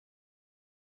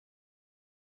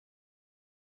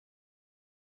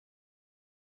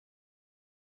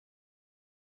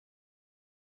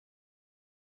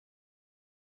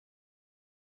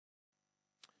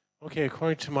Okay,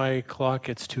 according to my clock,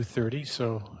 it's 2:30,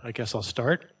 so I guess I'll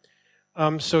start.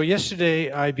 So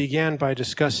yesterday, I began by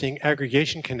discussing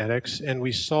aggregation kinetics, and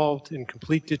we solved in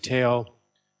complete detail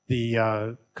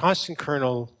the constant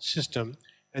kernel system.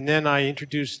 And then I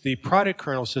introduced the product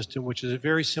kernel system, which is a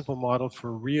very simple model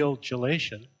for real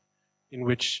gelation, in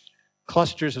which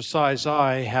clusters of size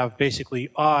I have basically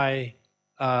I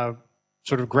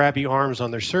sort of grabby arms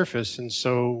on their surface. And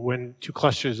so when two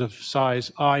clusters of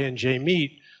size I and J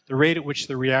meet, the rate at which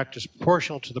they react is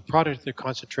proportional to the product of their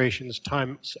concentrations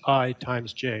times I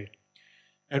times J.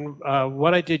 And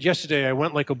what I did yesterday, I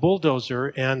went like a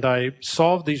bulldozer and I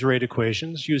solved these rate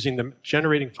equations using the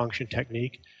generating function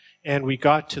technique, and we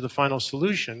got to the final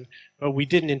solution, but we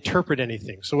didn't interpret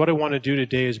anything. So what I want to do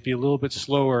today is be a little bit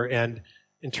slower and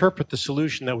interpret the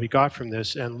solution that we got from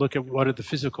this and look at what are the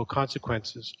physical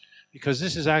consequences. Because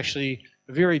this is actually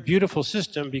a very beautiful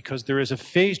system because there is a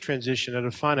phase transition at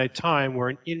a finite time where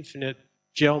an infinite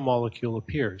gel molecule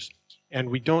appears. And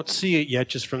we don't see it yet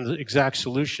just from the exact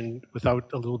solution without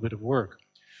a little bit of work.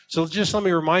 So just let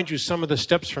me remind you some of the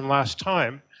steps from last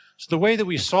time. So the way that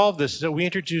we solve this is that we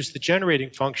introduce the generating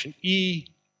function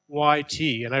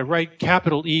EYT, and I write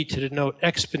capital E to denote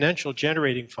exponential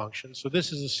generating function. So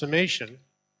this is a summation,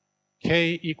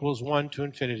 k equals 1 to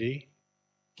infinity,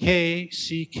 k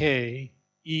ck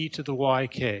e to the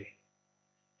yk.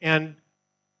 And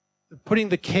putting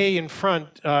the k in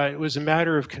front, it was a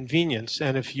matter of convenience.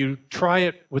 And if you try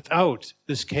it without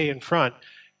this k in front,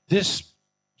 this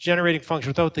generating function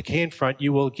without the k in front,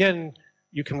 you will again,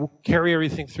 you can carry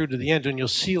everything through to the end, and you'll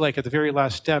see like at the very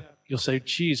last step, you'll say,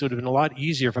 geez, it would have been a lot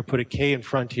easier if I put a k in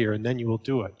front here, and then you will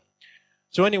do it.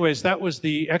 So anyways, that was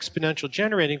the exponential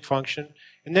generating function.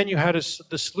 And then you had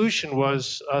the solution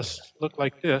was look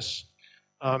like this.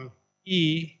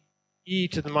 E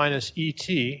to the minus et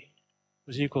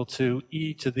was equal to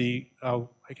e to the,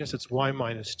 I guess it's y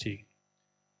minus t.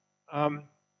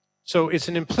 So it's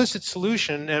an implicit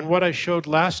solution, and what I showed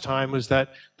last time was that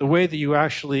the way that you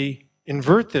actually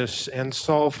invert this and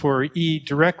solve for E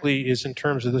directly is in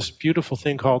terms of this beautiful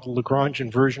thing called the Lagrange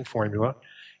inversion formula.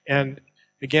 And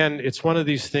again, it's one of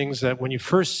these things that when you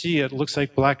first see it, it looks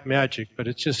like black magic, but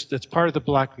it's part of the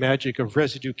black magic of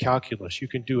residue calculus. You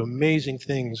can do amazing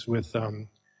things with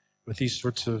these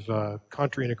sorts of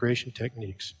contour integration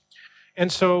techniques.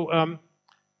 And so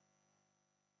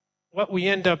what we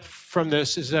end up from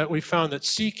this is that we found that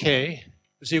CK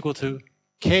is equal to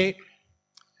k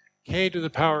to the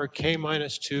power k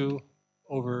minus 2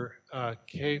 over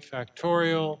k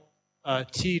factorial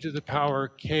t to the power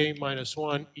k minus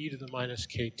 1 e to the minus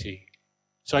kt.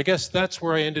 So I guess that's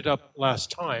where I ended up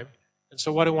last time. And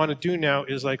so what I want to do now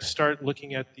is like start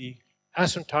looking at the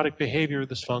asymptotic behavior of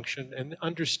this function and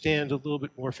understand a little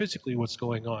bit more physically what's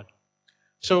going on.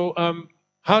 So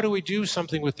how do we do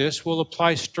something with this? We'll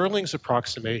apply Stirling's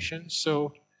approximation.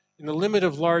 So in the limit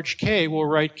of large k, we'll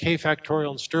write k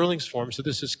factorial in Stirling's form. So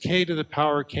this is k to the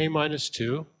power k minus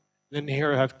 2. Then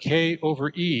here I have k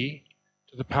over e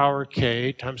to the power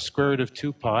k times square root of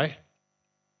 2 pi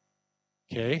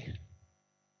k.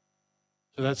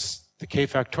 So that's the k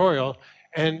factorial.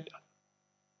 And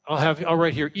I'll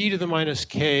write here e to the minus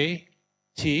k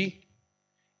t.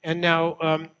 And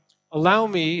now allow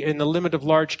me, in the limit of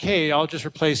large k, I'll just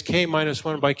replace k minus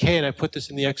 1 by k, and I put this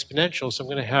in the exponential, so I'm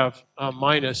going to have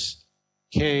minus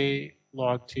k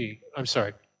log t. I'm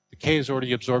sorry, the k is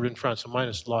already absorbed in front, so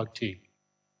minus log t.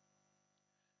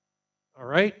 All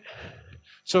right?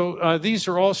 So these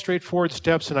are all straightforward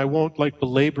steps, and I won't like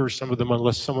belabor some of them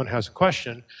unless someone has a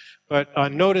question. But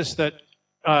notice that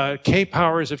k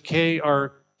powers of k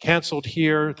are canceled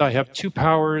here. I have 2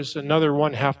 powers, another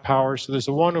 1/2 power, so there's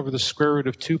a 1 over the square root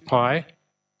of 2 pi,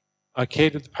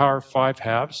 k to the power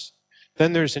 5/2.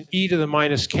 Then there's an e to the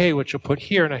minus k, which I'll put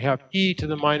here, and I have e to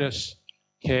the minus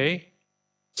k,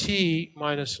 t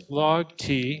minus log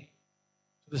t.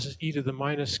 This is e to the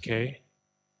minus k.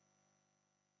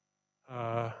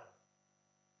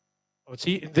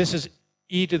 This is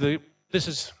e to the,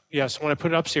 yes, when I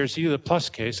put it upstairs, e to the plus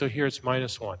k, so here it's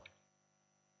minus 1.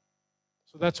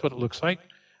 So that's what it looks like.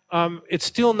 It's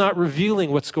still not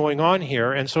revealing what's going on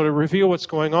here. And so to reveal what's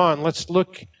going on, let's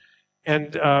look.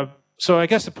 And so I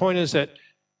guess the point is that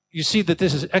you see that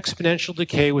this is exponential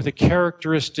decay with a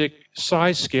characteristic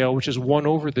size scale, which is 1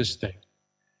 over this thing.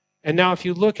 And now if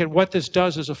you look at what this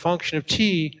does as a function of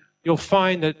t, you'll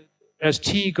find that as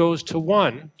t goes to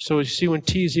 1, so you see when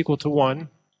t is equal to 1,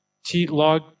 t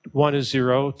log 1 is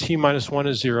 0, t minus 1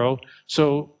 is 0.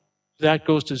 So that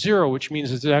goes to 0, which means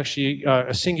there's actually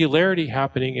a singularity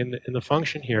happening in the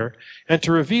function here. And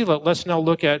to reveal it, let's now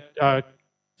look at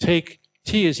take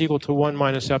t is equal to 1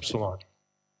 minus epsilon.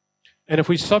 And if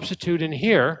we substitute in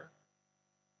here,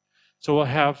 so we'll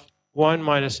have 1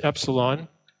 minus epsilon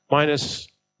minus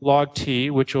log t,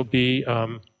 which will be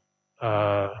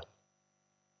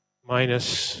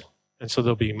minus, and so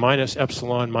there'll be minus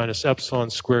epsilon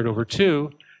squared over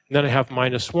 2, and then I have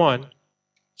minus 1.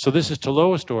 So this is to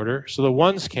lowest order, so the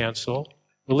 1's cancel,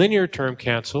 the linear term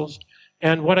cancels,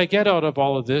 and what I get out of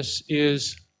all of this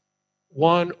is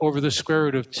 1 over the square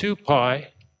root of 2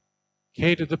 pi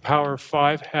k to the power of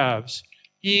 5 halves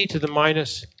e to the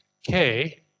minus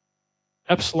k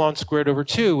epsilon squared over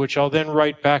 2, which I'll then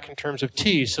write back in terms of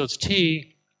t. So it's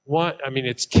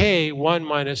it's k 1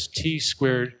 minus t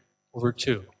squared over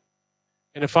 2.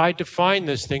 And if I define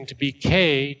this thing to be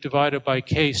k divided by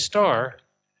k star,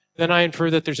 then I infer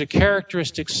that there's a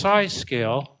characteristic size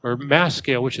scale, or mass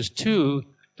scale, which is 2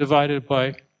 divided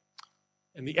by,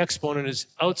 and the exponent is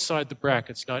outside the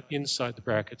brackets, not inside the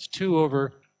brackets, 2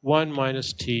 over 1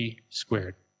 minus t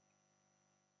squared.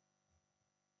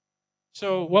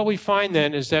 So what we find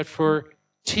then is that for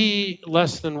t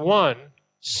less than 1,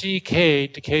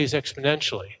 ck decays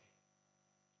exponentially.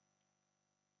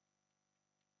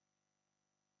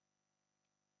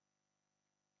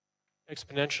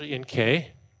 Exponentially in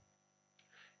k.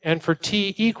 And for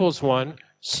t equals 1,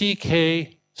 ck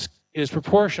is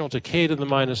proportional to k to the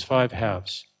minus 5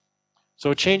 halves. So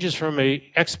it changes from an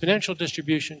exponential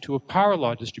distribution to a power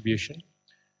law distribution,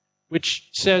 which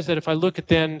says that if I look at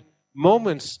then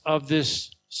moments of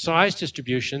this size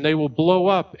distribution, they will blow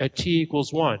up at t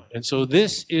equals 1. And so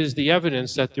this is the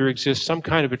evidence that there exists some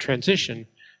kind of a transition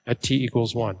at t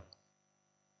equals 1.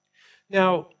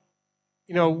 Now,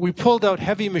 we pulled out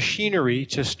heavy machinery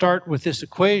to start with this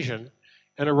equation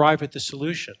and arrive at the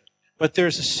solution. But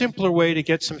there's a simpler way to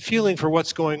get some feeling for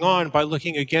what's going on by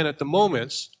looking again at the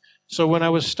moments. So when I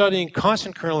was studying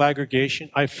constant kernel aggregation,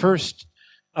 I first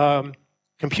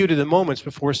computed the moments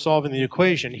before solving the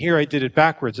equation. Here I did it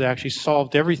backwards. I actually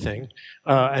solved everything.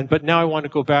 But now I want to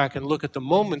go back and look at the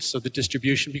moments of the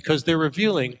distribution because they're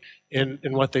revealing in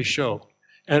what they show.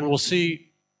 And we'll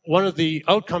see one of the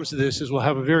outcomes of this is we'll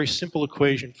have a very simple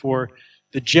equation for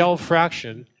the gel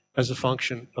fraction as a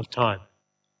function of time.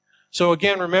 So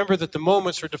again, remember that the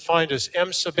moments are defined as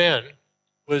m sub n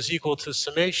was equal to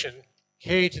summation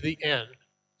k to the n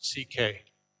ck.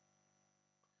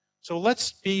 So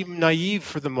let's be naive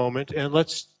for the moment and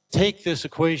let's take this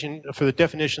equation for the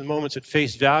definition of moments at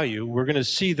face value. We're going to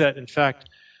see that, in fact,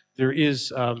 there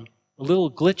is a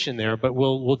little glitch in there, but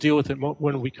we'll deal with it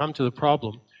when we come to the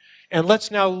problem. And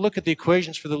let's now look at the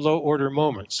equations for the low order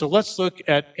moments. So let's look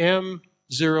at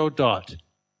m0 dot.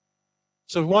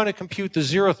 So if we want to compute the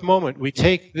 0th moment, we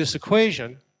take this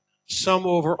equation, sum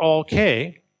over all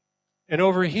k, and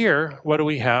over here, what do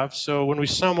we have? So when we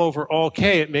sum over all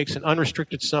k, it makes an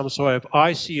unrestricted sum. So I have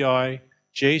ICI,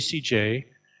 JCJ.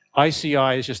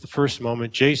 ICI is just the first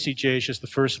moment. JCJ is just the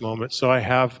first moment. So I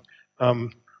have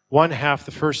 1/2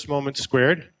 the first moment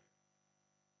squared.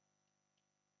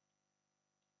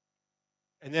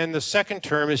 And then the second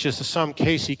term is just the sum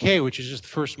KCK, which is just the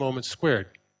first moment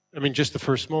squared. Just the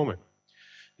first moment.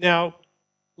 Now,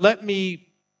 let me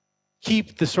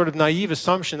keep the sort of naive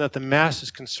assumption that the mass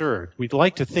is conserved. We'd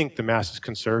like to think the mass is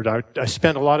conserved. I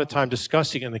spent a lot of time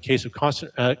discussing it in the case of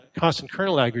constant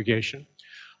kernel aggregation.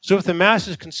 So if the mass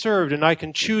is conserved and I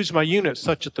can choose my unit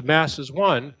such that the mass is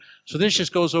 1, so this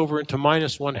just goes over into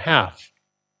minus 1/2.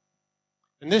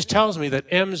 And this tells me that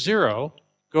m0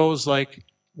 goes like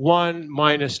 1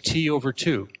 minus t over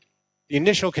 2. The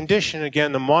initial condition,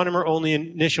 again, the monomer-only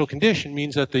initial condition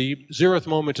means that the 0th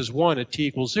moment is 1 at t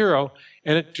equals 0,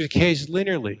 and it decays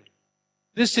linearly.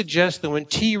 This suggests that when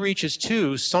t reaches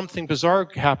 2, something bizarre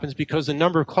happens because the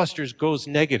number of clusters goes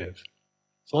negative.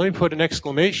 So let me put an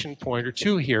exclamation point or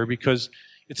two here because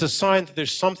it's a sign that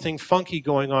there's something funky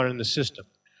going on in the system.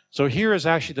 So here is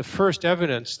actually the first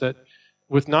evidence that,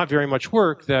 with not very much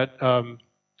work, that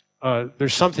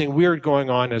there's something weird going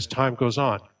on as time goes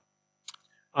on.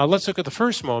 Let's look at the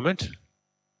first moment.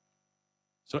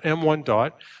 So m1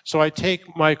 dot. So I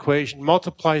take my equation,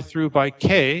 multiply through by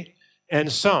k, and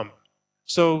sum.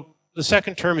 So the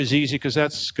second term is easy because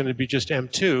that's going to be just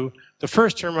m2. The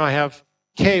first term I have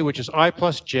k, which is I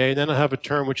plus j, and then I have a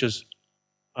term which is,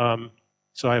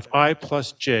 so I have I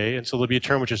plus j, and so there'll be a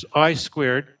term which is I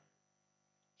squared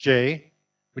j,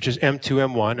 which is m2,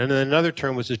 m1, and then another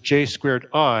term which is j squared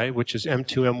I, which is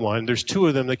m2, m1. There's two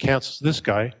of them that cancels this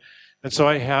guy. And so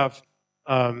I have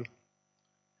m2,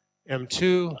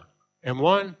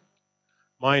 m1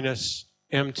 minus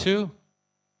m2.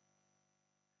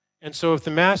 And so if the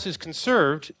mass is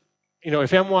conserved,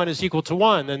 if m1 is equal to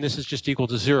 1, then this is just equal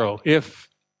to 0 if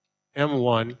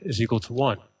m1 is equal to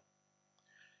 1.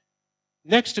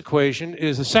 Next equation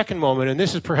is the second moment, and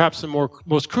this is perhaps the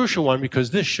most crucial one because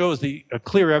this shows a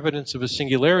clear evidence of a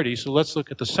singularity. So let's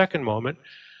look at the second moment.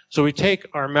 So we take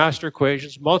our master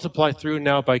equations, multiply through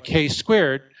now by k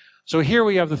squared. So here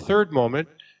we have the third moment.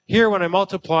 Here when I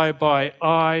multiply by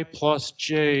I plus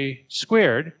j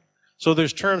squared, so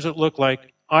there's terms that look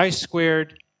like I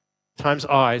squared times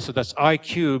I, so that's I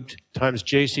cubed times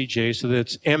jcj, so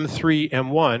that's m3,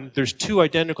 m1. There's two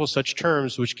identical such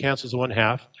terms which cancels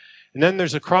 1/2. And then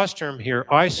there's a cross term here,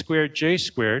 I squared j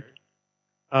squared.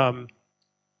 I'm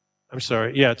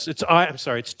sorry, yeah, it's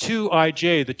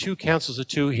 2ij, the 2 cancels the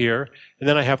 2 here. And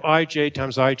then I have ij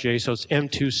times ij, so it's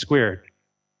m2 squared.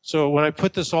 So when I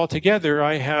put this all together,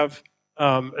 I have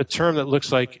a term that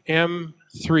looks like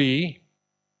m3,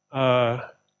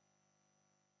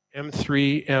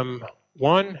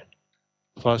 m1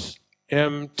 plus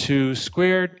m2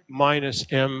 squared minus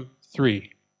m3.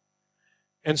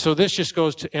 And so this just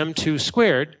goes to m2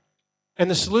 squared. And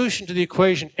the solution to the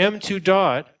equation m2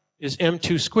 dot is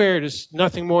m2 squared is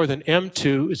nothing more than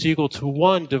m2 is equal to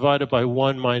 1 divided by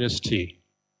 1 minus t.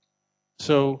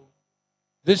 So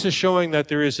this is showing that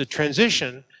there is a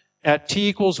transition at t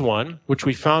equals 1, which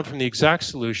we found from the exact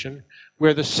solution,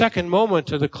 where the second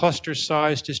moment of the cluster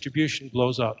size distribution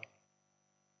blows up.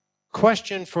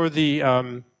 Question for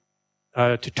the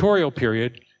tutorial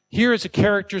period. Here is a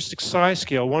characteristic size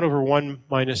scale, 1 over 1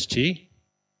 minus t.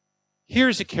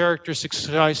 Here's a characteristic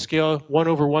size scale, 1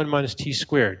 over 1 minus t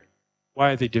squared.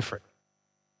 Why are they different?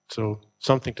 So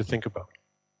something to think about.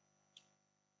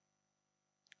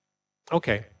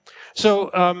 Okay, so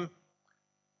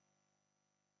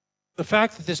the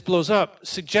fact that this blows up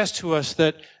suggests to us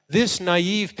that this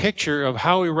naive picture of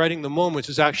how we're writing the moments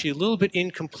is actually a little bit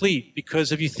incomplete,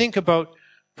 because if you think about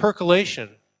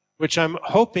percolation, which I'm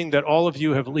hoping that all of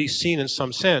you have at least seen in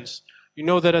some sense, you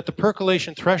know that at the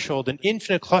percolation threshold, an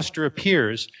infinite cluster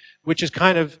appears, which is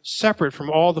kind of separate from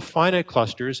all the finite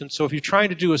clusters. And so if you're trying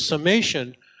to do a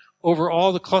summation over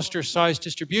all the cluster size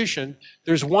distribution,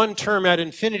 there's one term at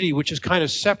infinity which is kind of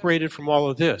separated from all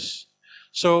of this.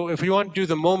 So if we want to do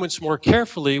the moments more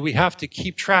carefully, we have to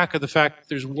keep track of the fact that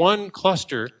there's one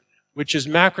cluster which is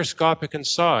macroscopic in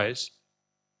size.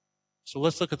 So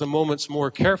let's look at the moments more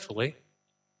carefully.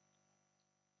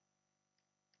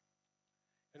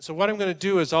 And so what I'm going to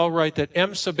do is I'll write that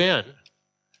m sub n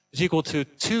is equal to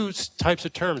two types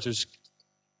of terms. There's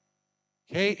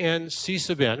kn c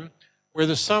sub n, where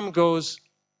the sum goes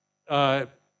to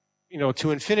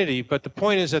infinity, but the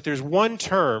point is that there's one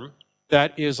term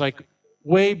that is like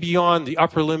way beyond the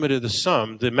upper limit of the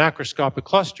sum, the macroscopic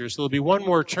cluster. So there'll be one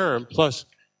more term plus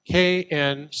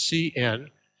kn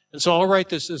cn. And so I'll write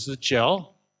this as the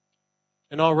gel,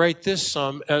 and I'll write this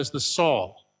sum as the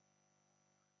sol.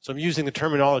 So I'm using the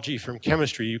terminology from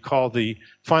chemistry. You call the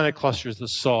finite clusters the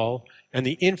sol and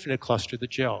the infinite cluster the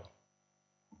gel.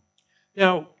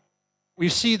 Now, we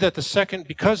see that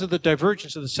because of the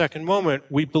divergence of the second moment,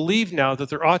 we believe now that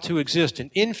there ought to exist an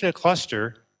infinite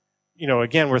cluster.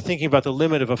 Again, we're thinking about the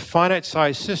limit of a finite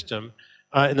size system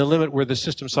and the limit where the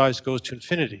system size goes to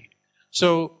infinity.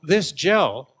 So this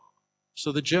gel,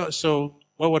 so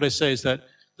what would I say is that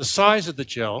the size of the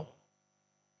gel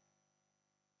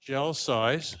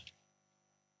size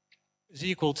is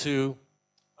equal to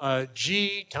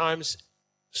G times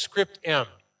script M.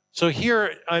 So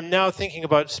here I'm now thinking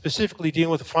about specifically dealing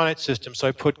with a finite system. So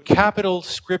I put capital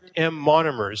script M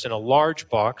monomers in a large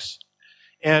box.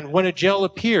 And when a gel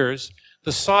appears,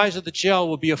 the size of the gel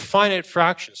will be a finite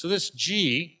fraction. So this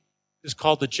G is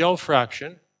called the gel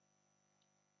fraction.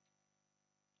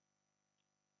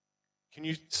 Can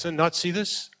you not see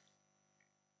this?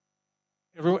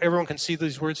 Everyone can see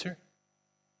these words here?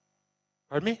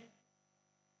 Pardon me?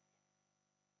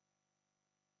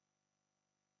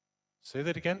 Say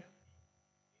that again.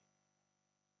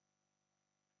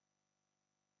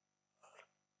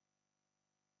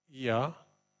 Yeah.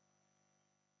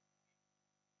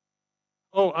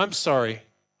 Oh, I'm sorry.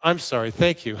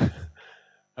 Thank you.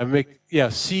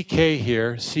 CK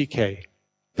here, CK.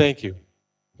 Thank you.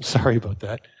 I'm sorry about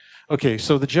that. Okay,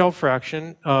 so the gel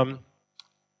fraction. And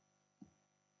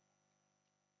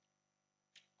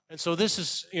so this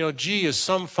is, G is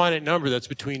some finite number that's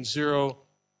between 0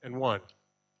 and 1.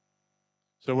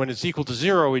 So when it's equal to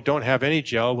 0, we don't have any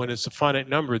gel. When it's a finite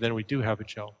number, then we do have a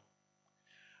gel.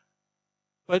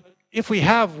 But if we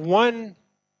have one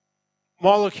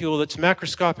molecule that's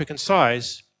macroscopic in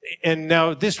size, and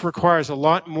now this requires a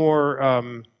lot more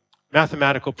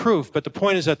mathematical proof, but the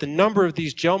point is that the number of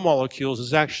these gel molecules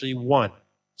is actually 1.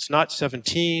 It's not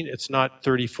 17, it's not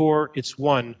 34, it's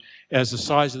 1 as the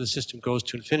size of the system goes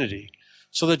to infinity.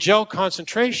 So the gel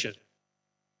concentration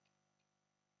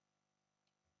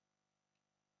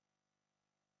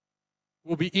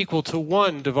will be equal to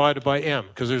 1 divided by m,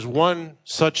 because there's one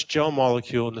such gel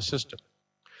molecule in the system.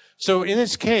 So in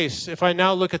this case, if I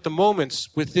now look at the moments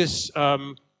with this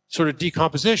sort of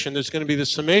decomposition, there's going to be the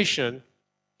summation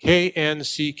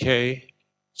knck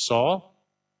sol,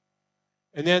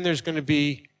 and then there's going to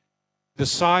be the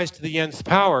size to the nth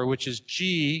power, which is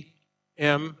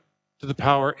gm to the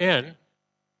power n,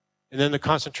 and then the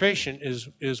concentration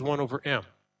is 1 over m.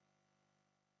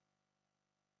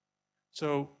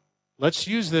 So let's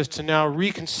use this to now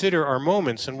reconsider our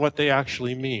moments and what they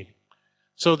actually mean.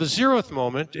 So the 0th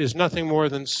moment is nothing more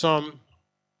than some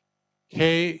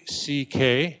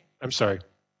kck, I'm sorry,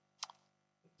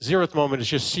 0th moment is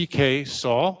just ck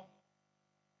sol.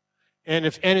 And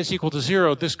if n is equal to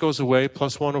 0, this goes away,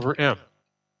 plus 1 over m.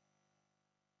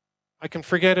 I can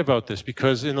forget about this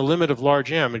because in the limit of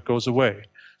large m, it goes away.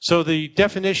 So the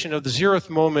definition of the 0th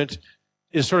moment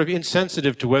is sort of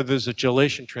insensitive to whether there's a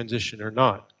gelation transition or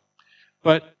not.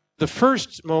 But the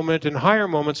first moment and higher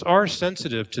moments are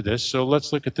sensitive to this. So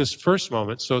let's look at this first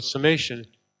moment. So it's summation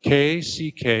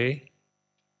kck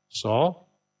sol.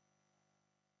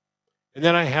 And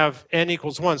then I have n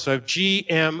equals 1. So I have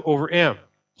gm over m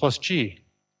plus g.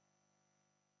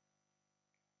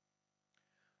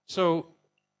 So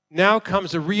now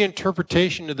comes a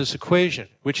reinterpretation of this equation,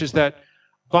 which is that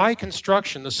by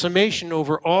construction, the summation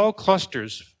over all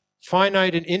clusters,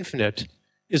 finite and infinite,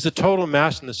 is the total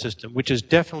mass in the system, which is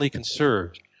definitely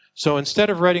conserved. So instead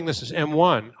of writing this as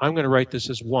m1, I'm going to write this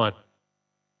as 1.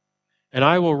 And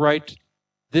I will write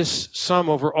this sum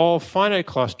over all finite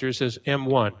clusters as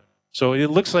m1. So it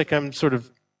looks like I'm sort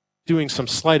of doing some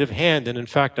sleight of hand, and in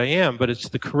fact I am, but it's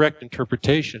the correct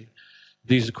interpretation of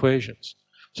these equations.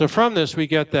 So from this we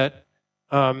get that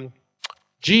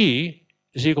G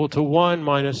is equal to 1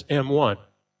 minus m1.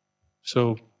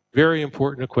 So very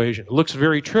important equation. It looks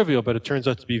very trivial, but it turns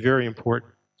out to be very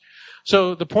important.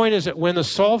 So the point is that when the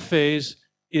sol phase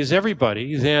is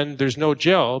everybody, then there's no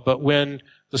gel, but when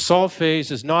the sol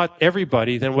phase is not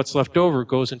everybody, then what's left over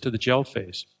goes into the gel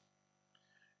phase.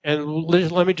 And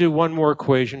let me do one more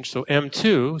equation. So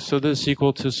m2, so this is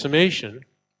equal to summation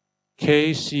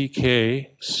kck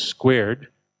squared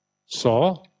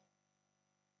sol.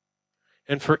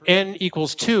 And for n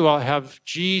equals 2, I'll have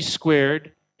g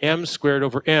squared m squared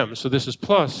over m. So this is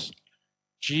plus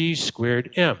g squared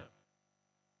m.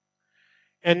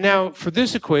 And now for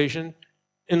this equation,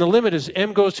 in the limit as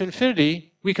m goes to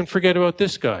infinity, we can forget about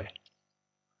this guy.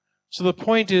 So the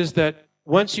point is that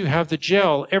once you have the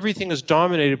gel, everything is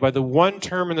dominated by the one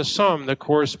term in the sum that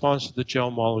corresponds to the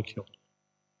gel molecule.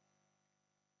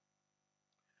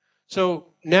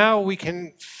 So now we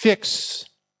can fix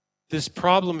this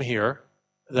problem here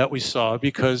that we saw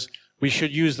because we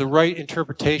should use the right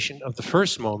interpretation of the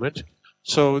first moment.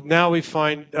 So now we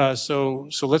find, so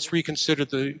let's reconsider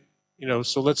the,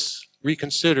 so let's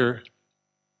reconsider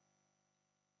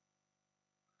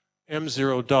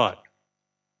m0 dot.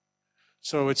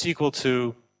 So it's equal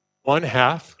to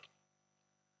 1/2,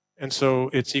 and so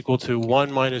it's equal to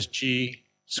 1 minus g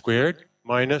squared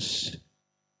minus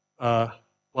 1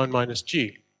 minus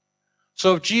g.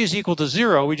 So if g is equal to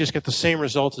 0, we just get the same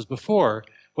result as before.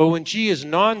 But when g is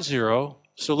non-zero,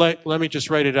 so let me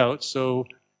just write it out. So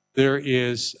there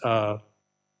is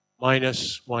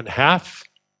minus 1/2.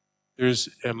 There's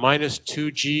a minus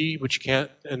 2g, which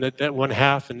can't, and that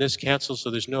 1/2 and this cancels,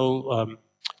 so there's no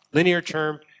linear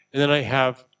term. And then I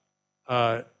have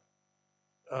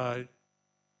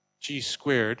g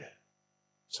squared.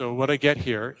 So what I get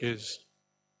here is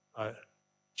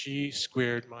g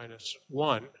squared minus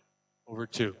 1 over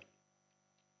 2.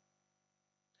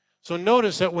 So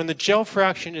notice that when the gel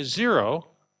fraction is 0,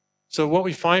 so what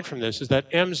we find from this is that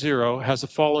m0 has the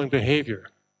following behavior.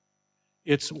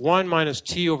 It's 1 minus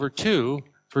t over 2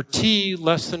 for t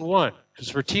less than 1. Because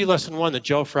for t less than 1, the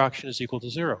gel fraction is equal to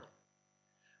 0.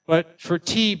 But for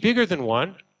t bigger than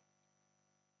 1,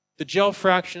 the gel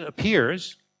fraction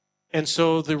appears, and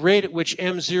so the rate at which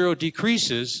m0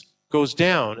 decreases goes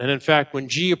down. And in fact, when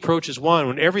g approaches 1,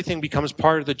 when everything becomes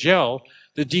part of the gel,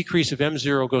 the decrease of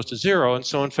m0 goes to 0. And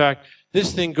so in fact,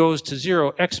 this thing goes to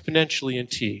 0 exponentially in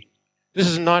t. This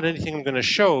is not anything I'm going to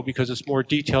show because it's more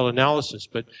detailed analysis,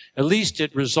 but at least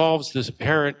it resolves this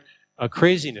apparent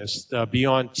craziness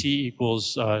beyond t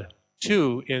equals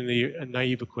 2 in the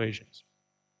naive equations.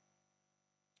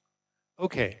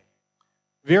 Okay,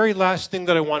 very last thing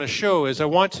that I want to show is I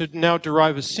want to now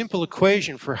derive a simple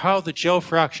equation for how the gel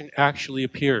fraction actually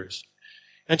appears.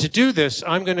 And to do this,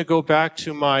 I'm going to go back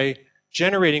to my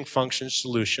generating function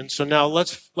solution. So now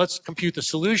let's compute the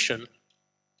solution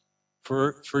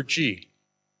for g.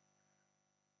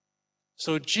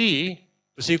 So g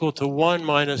is equal to 1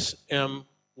 minus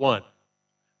m1.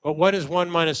 But what is 1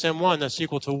 minus m1? That's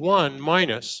equal to 1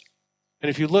 minus. And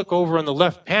if you look over on the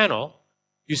left panel,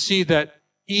 you see that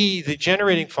e, the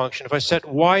generating function, if I set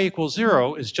y equals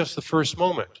 0, is just the first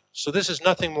moment. So this is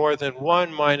nothing more than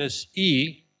 1 minus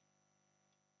e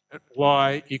at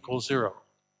y equals 0.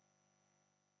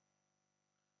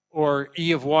 Or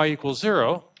e of y equals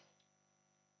 0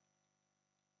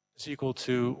 is equal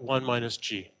to 1 minus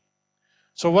g.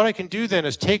 So what I can do then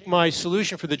is take my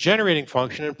solution for the generating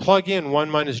function and plug in 1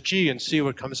 minus g and see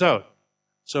what comes out.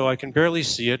 So I can barely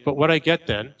see it, but what I get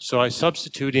then, so I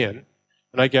substitute in,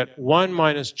 and I get 1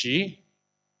 minus g,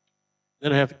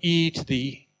 then I have e to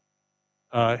the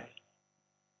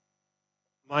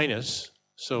minus,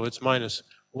 so it's minus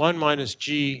 1 minus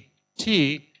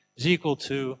gt is equal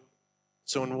to,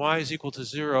 so when y is equal to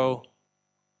 0,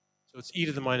 so it's e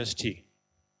to the minus t.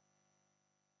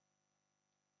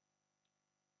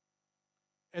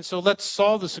 And so let's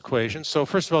solve this equation. So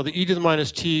first of all, the e to the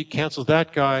minus t cancels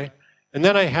that guy. And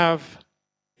then I have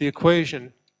the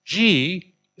equation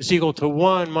g is equal to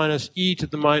 1 minus e to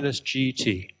the minus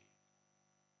gt.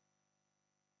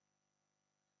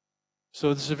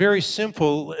 So this is a very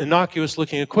simple, innocuous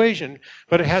looking equation,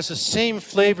 but it has the same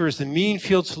flavor as the mean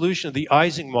field solution of the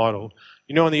Ising model.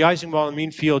 You know, in the Ising model,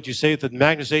 mean field, you say that the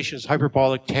magnetization is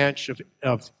hyperbolic tangent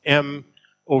of m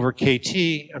over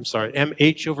kt, I'm sorry,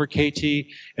 mh over kt,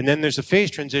 and then there's a phase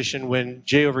transition when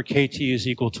j over kt is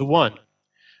equal to 1.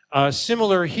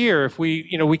 Similar here, if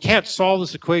we can't solve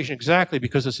this equation exactly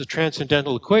because it's a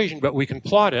transcendental equation, but we can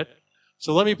plot it.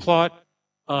 So let me plot,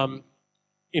 the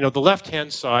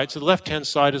left-hand side. So the left-hand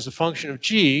side as a function of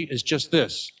g is just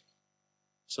this.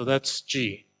 So that's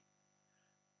g.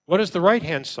 What is the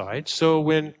right-hand side? So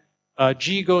when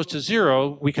g goes to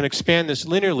 0, we can expand this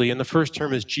linearly, and the first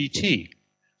term is gt.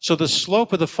 So the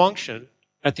slope of the function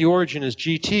at the origin is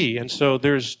gt, and so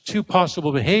there's two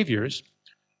possible behaviors.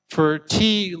 For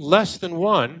t less than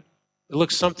 1, it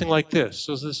looks something like this.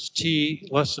 So this is t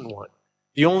less than 1.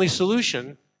 The only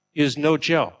solution is no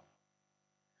gel.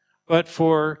 But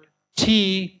for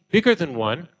t bigger than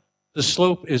 1, the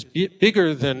slope is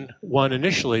bigger than 1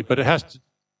 initially, but it has to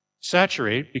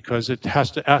saturate because it has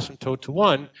to asymptote to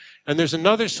 1. And there's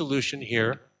another solution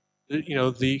here,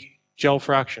 the gel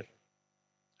fraction.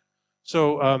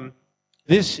 So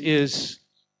this is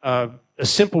a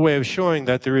simple way of showing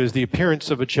that there is the appearance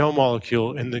of a gel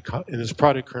molecule in this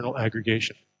product kernel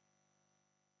aggregation.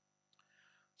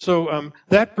 So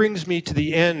that brings me to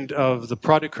the end of the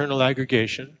product kernel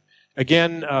aggregation.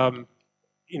 Again,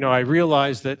 I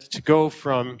realized that to go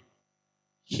from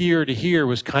here to here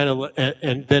was kind of,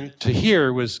 and then to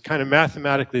here was kind of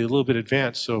mathematically a little bit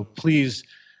advanced. So please,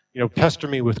 pester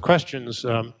me with questions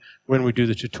when we do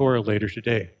the tutorial later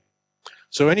today.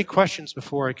 So any questions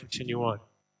before I continue on?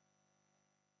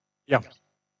 Yeah.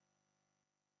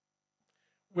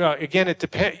 Well, again,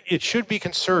 it should be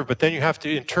conserved, but then you have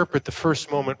to interpret the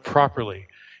first moment properly.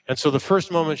 And so the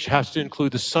first moment has to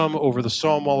include the sum over the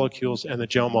sol molecules and the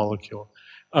gel molecule.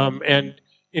 And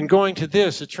in going to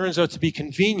this, it turns out to be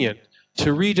convenient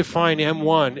to redefine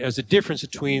M1 as a difference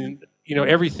between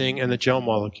everything and the gel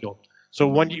molecule. So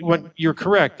when you're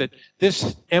correct that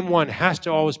this M1 has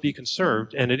to always be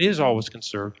conserved, and it is always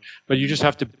conserved, but you just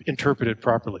have to interpret it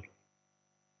properly.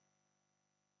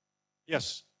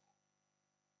 Yes?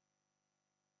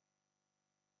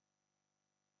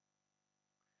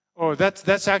 Oh,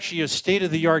 that's actually a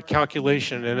state-of-the-art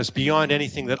calculation, and it's beyond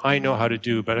anything that I know how to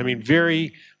do. But I mean,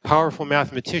 very powerful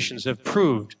mathematicians have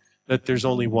proved that there's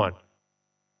only one.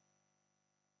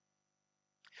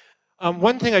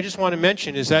 One thing I just want to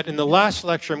mention is that in the last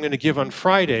lecture I'm going to give on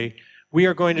Friday, we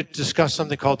are going to discuss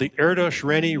something called the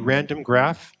Erdős-Renyi random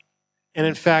graph. And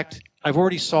in fact, I've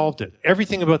already solved it.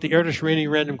 Everything about the Erdős-Renyi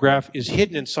random graph is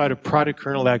hidden inside of product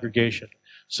kernel aggregation.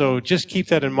 So just keep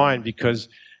that in mind, because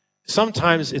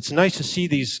sometimes it's nice to see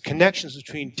these connections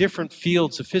between different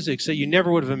fields of physics that you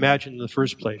never would have imagined in the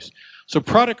first place. So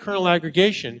product kernel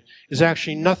aggregation is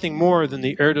actually nothing more than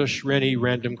the Erdős-Renyi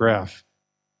random graph.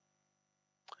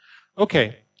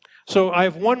 Okay, so I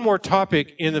have one more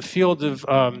topic in the field of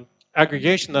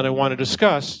aggregation that I want to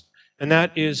discuss, and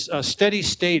that is steady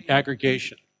state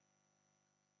aggregation.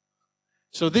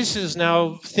 So this is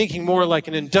now thinking more like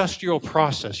an industrial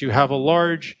process. You have a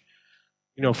large,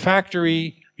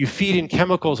 factory. You feed in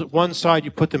chemicals at one side,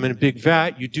 you put them in a big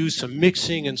vat, you do some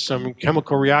mixing and some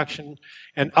chemical reaction,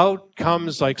 and out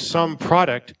comes like some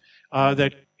product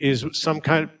that is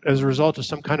as a result of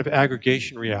some kind of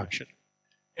aggregation reaction.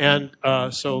 And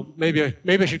so maybe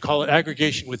I should call it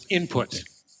aggregation with input.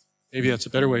 Maybe that's a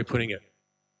better way of putting it.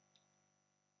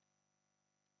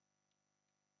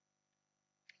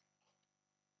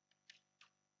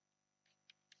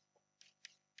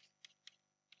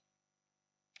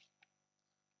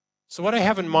 So what I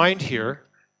have in mind here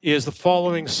is the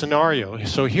following scenario.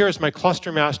 So here is my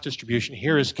cluster mass distribution.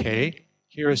 Here is K.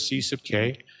 Here is C sub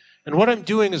K. And what I'm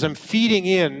doing is I'm feeding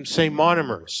in, say,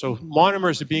 monomers. So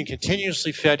monomers are being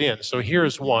continuously fed in. So here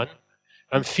is one.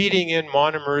 I'm feeding in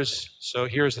monomers. So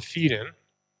here's the feed in.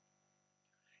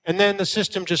 And then the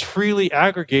system just freely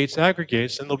aggregates, and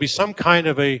there'll be some kind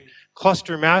of a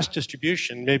cluster mass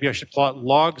distribution. Maybe I should plot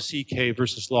log CK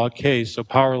versus log K, so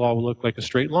power law will look like a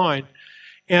straight line.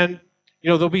 And,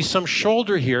 there'll be some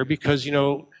shoulder here because,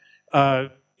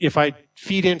 if I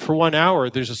feed in for 1 hour,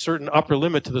 there's a certain upper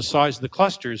limit to the size of the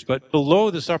clusters, but below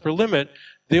this upper limit,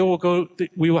 we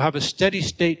will have a steady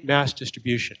state mass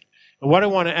distribution. And what I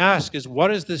want to ask is,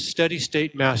 what is this steady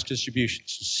state mass distribution?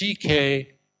 So CK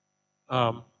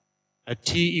at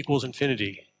t equals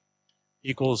infinity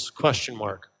equals question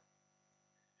mark.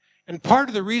 And part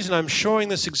of the reason I'm showing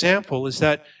this example is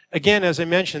that, again, as I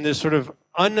mentioned, this sort of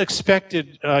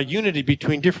unexpected unity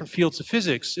between different fields of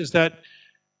physics is that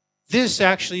this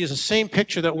actually is the same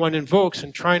picture that one invokes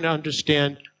in trying to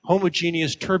understand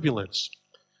homogeneous turbulence.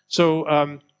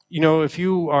 So, if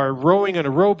you are rowing on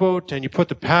a rowboat and you put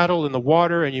the paddle in the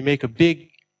water and you make a big,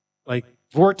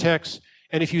 vortex,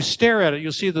 and if you stare at it,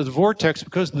 you'll see that the vortex,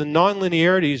 because of the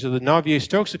nonlinearities of the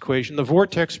Navier-Stokes equation, the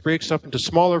vortex breaks up into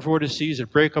smaller vortices, it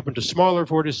breaks up into smaller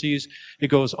vortices, it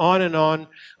goes on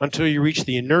until you reach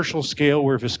the inertial scale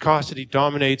where viscosity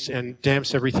dominates and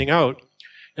damps everything out.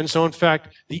 And so, in fact,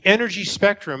 the energy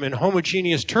spectrum in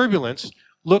homogeneous turbulence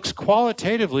looks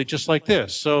qualitatively just like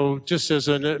this. So just as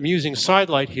an amusing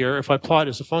sidelight here, if I plot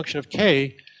as a function of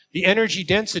K, the energy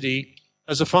density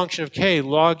as a function of K,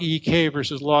 log EK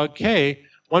versus log K,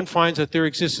 one finds that there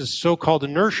exists a so-called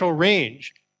inertial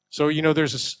range. So,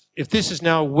 if this is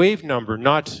now a wave number,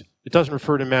 it doesn't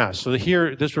refer to mass. So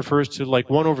here, this refers to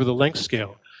 1 over the length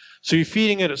scale. So you're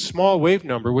feeding it a small wave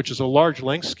number, which is a large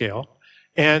length scale,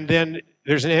 and then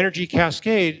there's an energy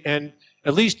cascade, and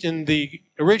at least in the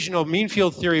original mean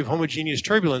field theory of homogeneous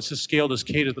turbulence, is scaled as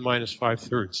K to the minus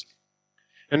 5/3.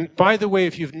 And by the way,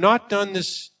 if you've not done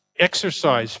this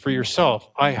exercise for yourself,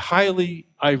 I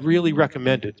really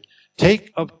recommend it.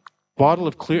 Take a bottle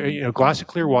of glass of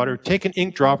clear water, take an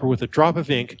ink dropper with a drop of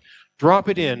ink, drop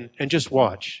it in, and just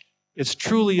watch. It's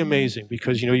truly amazing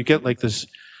because, you get this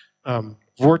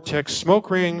vortex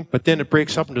smoke ring, but then it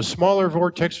breaks up into smaller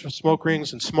vortex smoke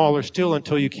rings and smaller still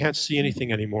until you can't see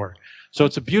anything anymore. So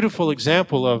it's a beautiful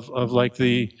example of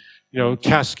the,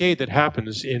 cascade that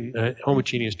happens in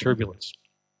homogeneous turbulence.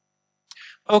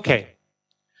 Okay.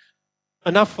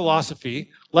 Enough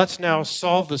philosophy. Let's now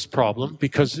solve this problem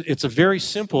because it's a very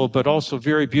simple but also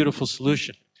very beautiful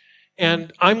solution.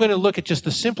 And I'm going to look at just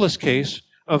the simplest case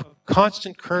of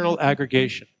constant kernel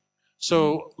aggregation.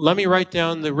 So let me write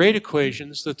down the rate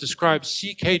equations that describe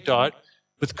CK dot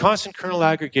with constant kernel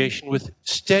aggregation with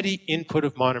steady input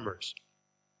of monomers.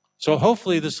 So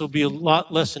hopefully this will be a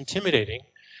lot less intimidating.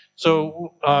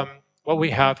 So what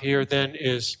we have here then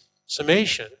is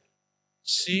summation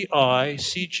Ci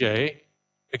Cj.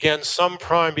 Again, sum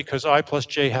prime because I plus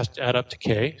j has to add up to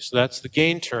k. So that's the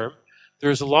gain term.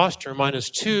 There's a loss term minus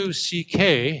 2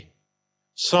 ck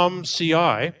sum ci.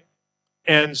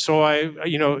 And so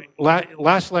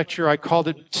last lecture I called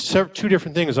it two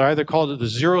different things. I either called it the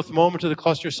 0th moment of the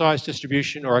cluster size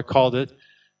distribution or I called it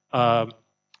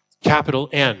capital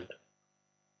N.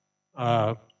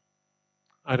 I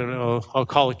don't know. I'll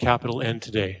call it capital N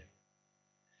today.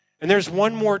 And there's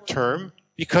one more term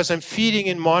because I'm feeding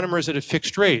in monomers at a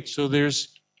fixed rate. So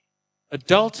there's a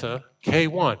delta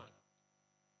K1.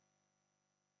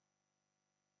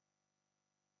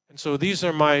 And so these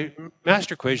are my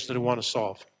master equations that I want to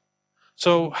solve.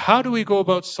 So how do we go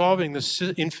about solving this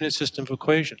infinite system of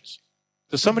equations?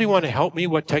 Does somebody want to help me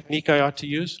what technique I ought to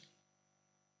use?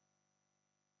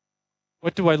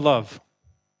 What do I love?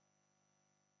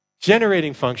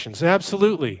 Generating functions,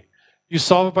 absolutely. You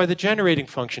solve it by the generating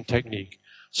function technique.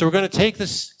 So we're going to take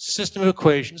this system of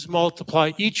equations,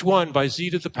 multiply each one by z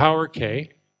to the power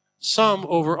k, sum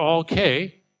over all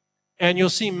k, and you'll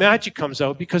see magic comes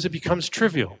out because it becomes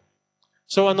trivial.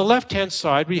 So on the left-hand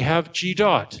side, we have g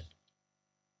dot.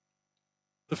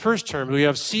 The first term, we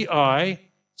have ci,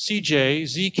 cj,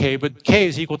 zk, but k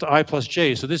is equal to I plus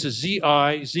j. So this is zi,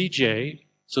 zj.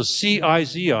 So ci,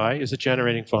 zi is a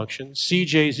generating function.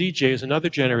 Cj, zj is another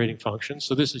generating function.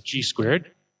 So this is g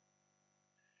squared.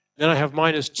 Then I have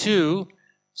minus 2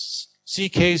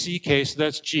 ck, zk, so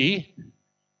that's g.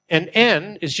 And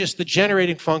n is just the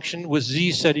generating function with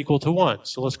z set equal to 1.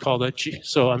 So let's call that g.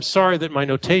 So I'm sorry that my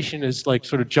notation is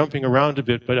sort of jumping around a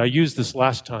bit, but I used this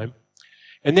last time.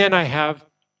 And then I have,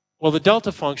 well, the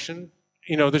delta function,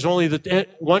 there's only the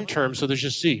one term, so there's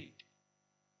just z.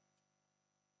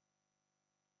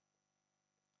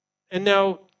 And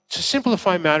now, to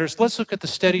simplify matters, let's look at the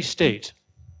steady state.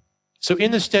 So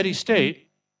in the steady state,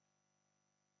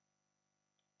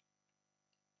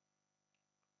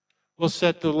 we'll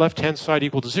set the left-hand side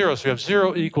equal to 0. So we have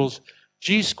 0 equals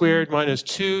g squared minus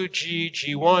 2g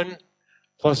g1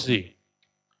 plus z.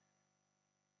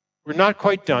 We're not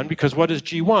quite done, because what is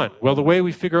g1? Well, the way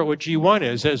we figure out what g1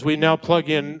 is we now plug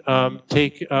in,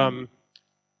 take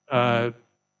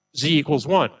z equals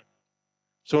 1.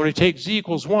 So when we take z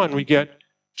equals 1, we get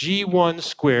g1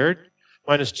 squared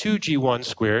minus 2g1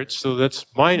 squared. So that's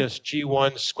minus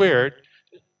g1 squared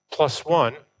plus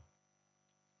 1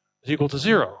 is equal to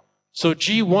 0. So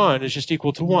g1 is just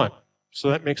equal to 1. So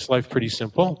that makes life pretty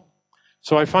simple.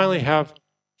 So I finally have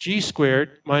g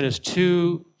squared minus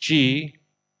 2g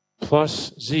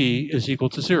plus z is equal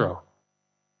to 0.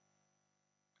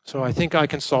 So I think I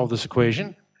can solve this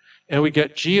equation. And we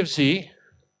get g of z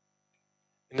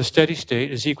in the steady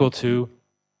state is equal to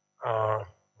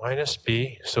minus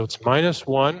b. So it's minus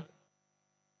 1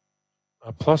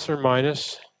 plus or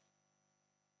minus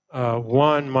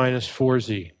 1 minus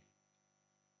 4z.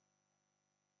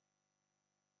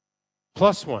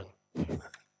 Plus 1.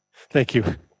 Thank you.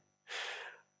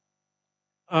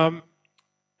 And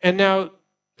now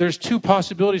there's two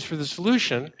possibilities for the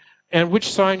solution. And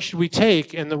which sign should we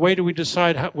take? And the way do we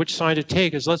decide which sign to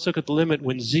take is, let's look at the limit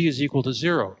when z is equal to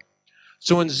 0.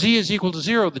 So when z is equal to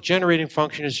 0, the generating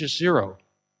function is just 0.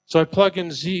 So I plug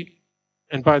in z,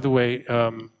 and by the way,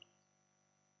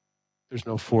 there's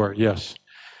no 4, yes.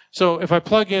 So if I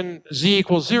plug in z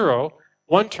equals 0,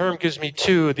 one term gives me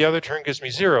 2, the other term gives me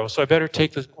 0. So I better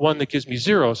take the one that gives me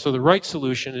 0. So the right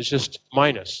solution is just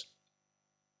minus.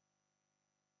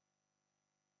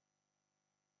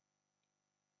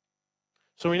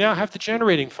 So we now have the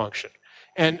generating function.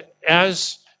 And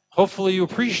as hopefully you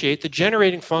appreciate, the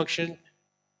generating function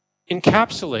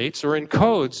encapsulates or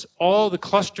encodes all the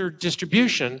clustered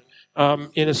distribution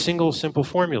in a single simple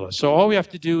formula. So all we have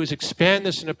to do is expand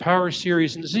this in a power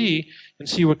series in Z and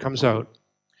see what comes out.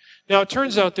 Now it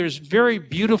turns out there's very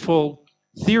beautiful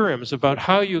theorems about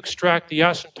how you extract the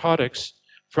asymptotics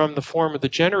from the form of the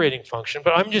generating function,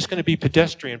 but I'm just going to be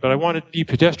pedestrian. But I want to be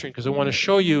pedestrian because I want to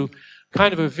show you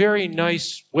kind of a very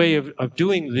nice way of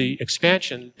doing the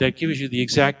expansion that gives you the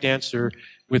exact answer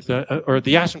with or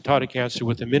the asymptotic answer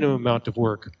with the minimum amount of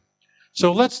work.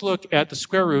 So let's look at the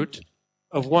square root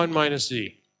of 1 minus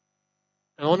z.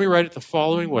 And let me write it the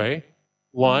following way.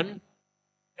 1.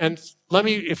 And let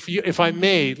me, if I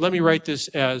may, let me write this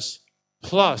as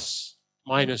plus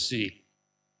minus z.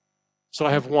 So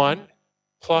I have 1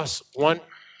 plus 1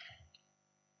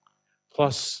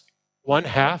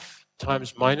 half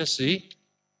times minus z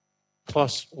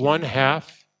plus 1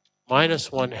 half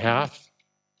minus 1 half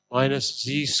minus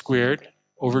z squared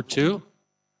over 2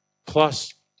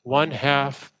 plus 1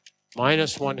 half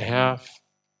minus 1 half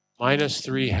minus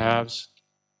 3 halves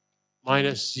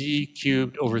minus z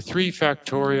cubed over 3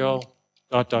 factorial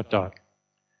dot dot dot.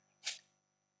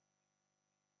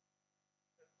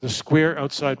 The square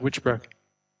outside which bracket?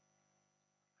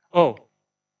 Oh.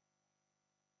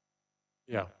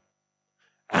 Yeah.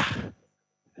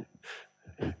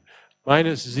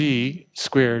 Minus z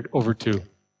squared over 2.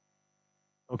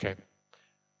 Okay.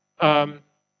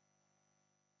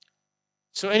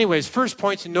 So anyways, first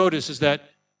point to notice is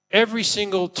that every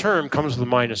single term comes with a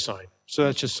minus sign. So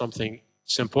that's just something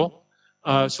simple.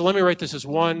 So let me write this as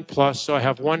 1 plus, so I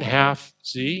have 1 half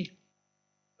z.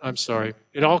 I'm sorry,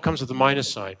 it all comes with a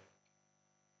minus sign.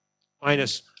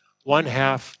 Minus 1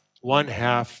 half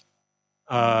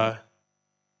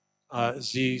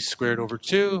z squared over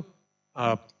 2.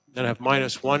 Then I have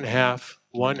minus 1 half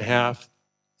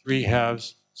 3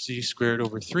 halves z squared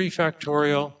over 3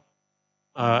 factorial.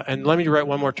 And let me write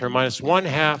one more term, minus 1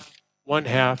 half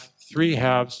 3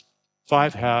 halves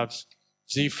 5 halves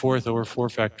z fourth over 4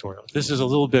 factorial. This is a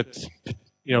little bit,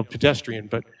 pedestrian,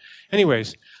 but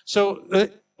anyways. So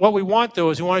what we want, though,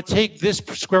 is we want to take this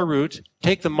square root,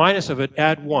 take the minus of it,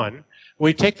 add 1. When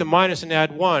we take the minus and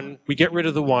add 1, we get rid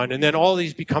of the 1, and then all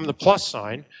these become the plus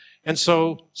sign. And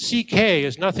so ck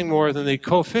is nothing more than the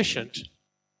coefficient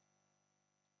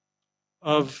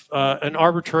of an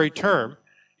arbitrary term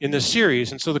in the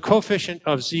series. And so the coefficient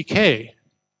of zk,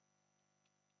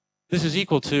 this is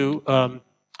equal to,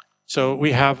 so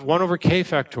we have 1 over k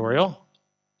factorial.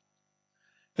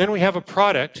 Then we have a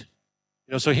product,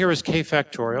 so here is k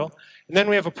factorial. And then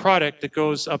we have a product that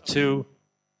goes up to,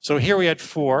 so here we had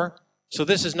 4. So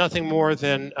this is nothing more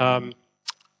than,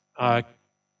 what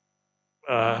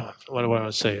do I want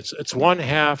to say? It's 1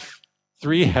 half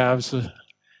 3 halves,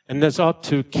 and that's up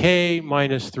to k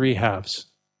minus 3 halves.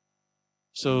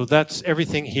 So that's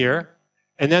everything here.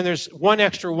 And then there's one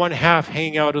extra 1/2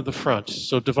 hanging out of the front.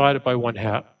 So divided by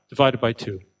 1/2, divided by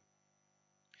 2.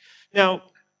 Now,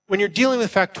 when you're dealing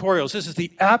with factorials, this is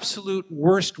the absolute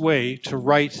worst way to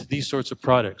write these sorts of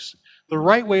products. The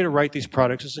right way to write these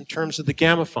products is in terms of the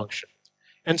gamma function.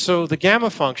 And so the gamma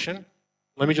function,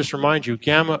 let me just remind you,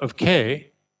 gamma of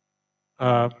k,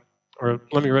 or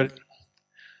let me write it.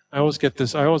 I always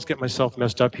get myself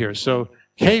messed up here. So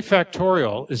k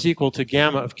factorial is equal to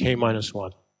gamma of k minus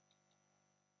 1.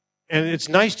 And it's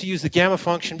nice to use the gamma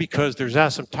function because there's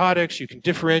asymptotics, you can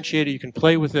differentiate it, you can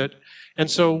play with it. And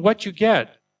so what you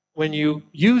get when you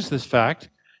use this fact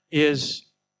is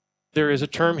there is a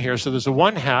term here. So there's a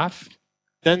 1/2,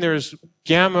 then there's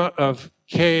gamma of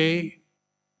k.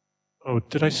 Oh,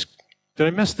 did I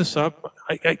mess this up?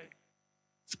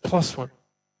 It's plus 1.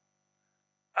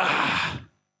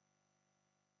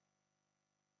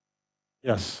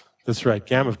 Yes, that's right,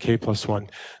 gamma of k plus 1.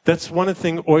 That's one of the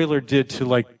things Euler did to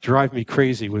like drive me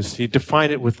crazy, was he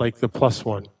defined it with like the plus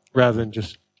 1 rather than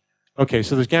just, okay,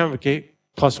 so there's gamma of k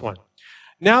plus 1.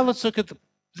 Now let's look at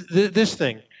this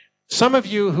thing. Some of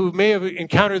you who may have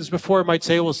encountered this before might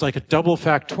say, well, it's like a double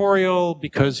factorial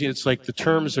because it's like the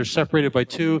terms are separated by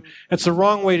 2. That's the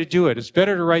wrong way to do it. It's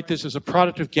better to write this as a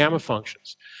product of gamma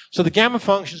functions. So the gamma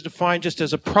function is defined just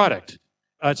as a product.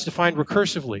 It's defined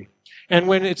recursively. And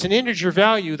when it's an integer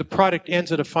value, the product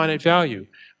ends at a finite value.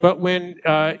 But when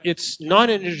it's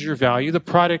non-integer value, the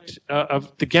product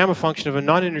of the gamma function of a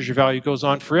non-integer value goes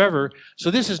on forever. So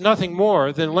this is nothing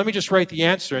more than, let me just write the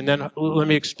answer and then let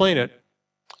me explain it.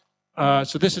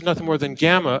 So this is nothing more than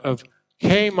gamma of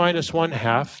k minus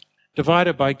 1/2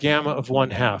 divided by gamma of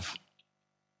 1/2.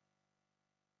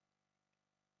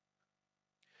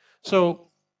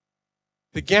 So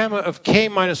the gamma of k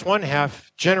minus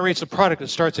 1/2 generates a product that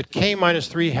starts at k minus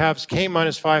 3/2, k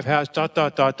minus 5/2, dot,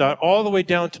 dot, dot, dot, all the way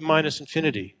down to minus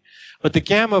infinity. But the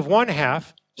gamma of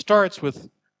 1/2 starts with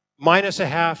minus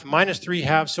 1/2, minus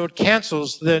 3/2, so it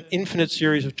cancels the infinite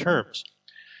series of terms.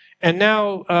 And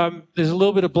now there's a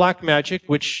little bit of black magic,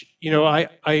 which, you know, I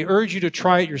urge you to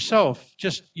try it yourself.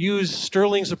 Just use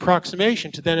Stirling's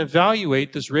approximation to then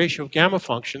evaluate this ratio of gamma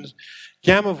functions.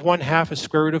 Gamma of 1/2 is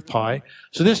square root of pi.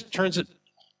 So this turns it,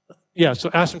 yeah, so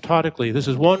asymptotically, this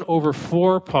is 1 over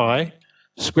 4 pi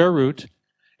square root.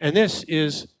 And this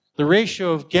is the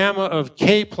ratio of gamma of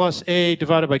k plus a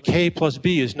divided by k plus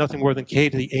b is nothing more than k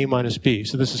to the a minus b.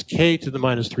 So this is k to the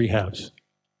minus 3/2.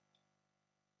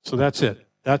 So that's it.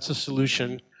 That's a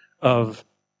solution of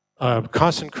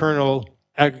constant kernel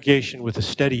aggregation with a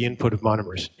steady input of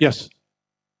monomers. Yes?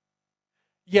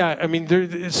 Yeah, I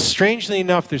mean, strangely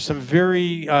enough, there's some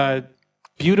very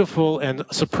beautiful and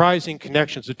surprising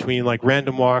connections between like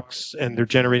random walks and their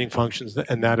generating functions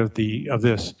and that of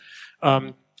this.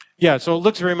 Yeah, so it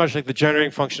looks very much like the generating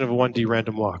function of a 1D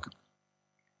random walk.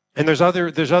 And there's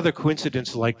other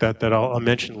coincidences like that that I'll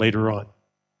mention later on.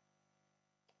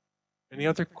 Any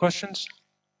other questions?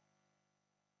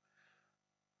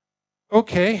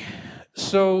 Okay,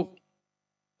 so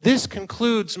this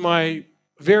concludes my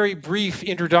very brief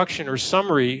introduction or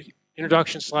summary,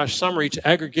 introduction/summary to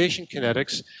aggregation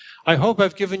kinetics. I hope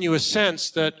I've given you a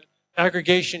sense that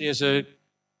aggregation is a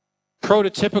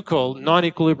prototypical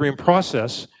non-equilibrium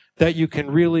process that you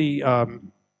can really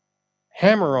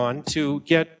hammer on to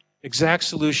get exact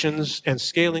solutions and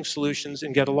scaling solutions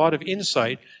and get a lot of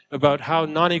insight about how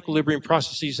non-equilibrium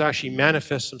processes actually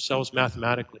manifest themselves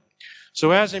mathematically.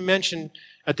 So as I mentioned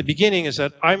at the beginning is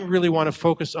that I really want to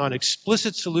focus on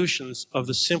explicit solutions of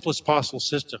the simplest possible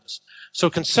systems. So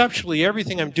conceptually,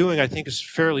 everything I'm doing I think is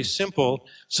fairly simple.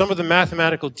 Some of the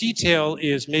mathematical detail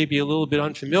is maybe a little bit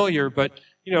unfamiliar, but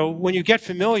you know, when you get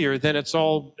familiar, then it's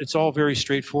all very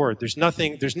straightforward. There's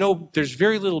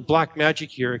very little black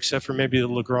magic here except for maybe the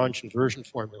Lagrange inversion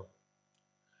formula.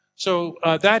 So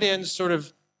that ends sort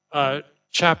of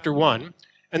chapter 1.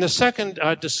 And the second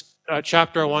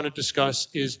chapter I want to discuss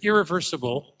is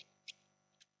irreversible.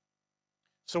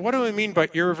 So what do I mean by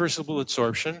irreversible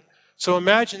adsorption? So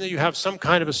imagine that you have some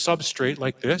kind of a substrate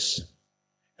like this,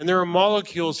 and there are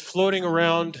molecules floating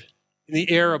around in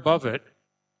the air above it.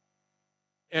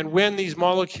 And when these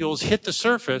molecules hit the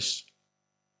surface,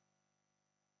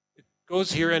 it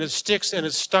goes here and it sticks and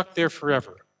it's stuck there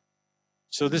forever.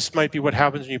 So this might be what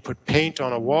happens when you put paint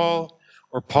on a wall,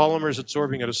 or polymers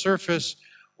absorbing at a surface,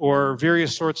 or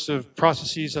various sorts of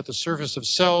processes at the surface of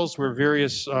cells where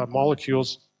various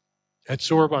molecules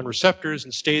adsorb on receptors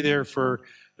and stay there for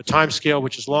a time scale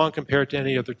which is long compared to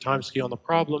any other time scale in the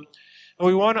problem. And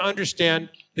we want to understand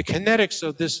the kinetics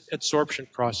of this adsorption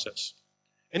process.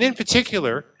 And in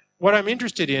particular, what I'm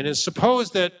interested in is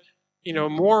suppose that, you know,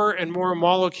 more and more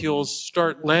molecules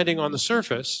start landing on the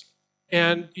surface,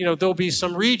 And there'll be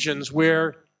some regions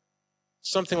where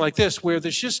something like this, where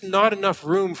there's just not enough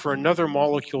room for another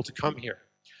molecule to come here.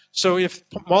 So if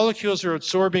molecules are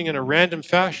absorbing in a random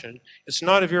fashion, it's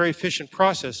not a very efficient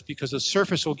process because the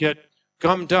surface will get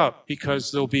gummed up,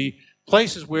 because there'll be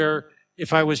places where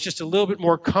if I was just a little bit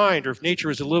more kind, or if nature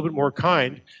was a little bit more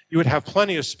kind, you would have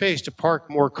plenty of space to park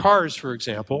more cars, for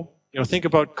example. Think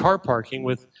about car parking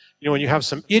with, when you have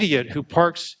some idiot who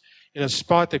parks in a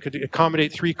spot that could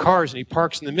accommodate 3 cars and he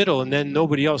parks in the middle and then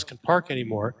nobody else can park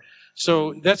anymore.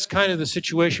 So that's kind of the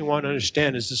situation we want to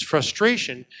understand, is this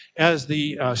frustration as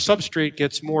the substrate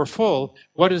gets more full.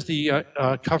 What is the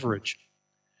coverage?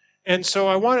 And so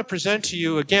I want to present to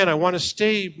you, again, I want to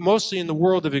stay mostly in the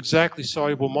world of exactly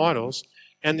soluble models.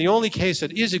 And the only case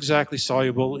that is exactly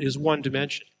soluble is one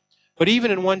dimension. But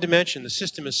even in one dimension, the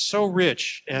system is so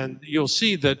rich, and you'll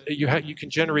see that you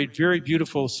can generate very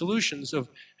beautiful solutions of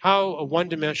how a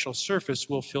one-dimensional surface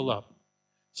will fill up.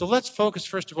 So let's focus,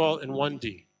 first of all, in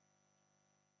 1D.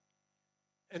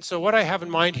 And so what I have in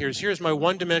mind here is, here's my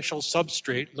one-dimensional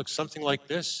substrate. It looks something like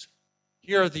this.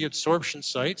 Here are the absorption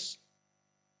sites.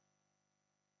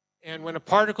 And when a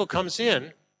particle comes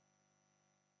in,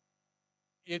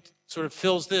 it sort of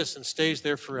fills this and stays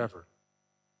there forever.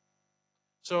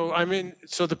 So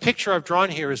so the picture I've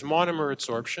drawn here is monomer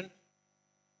adsorption.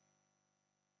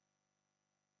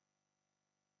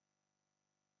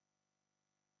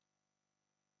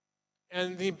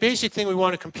 And the basic thing we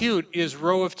want to compute is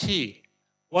rho of t.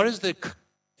 What is the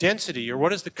density, or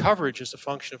what is the coverage as a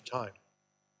function of time?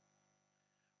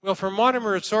 Well, for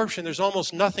monomer adsorption, there's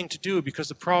almost nothing to do because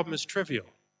the problem is trivial.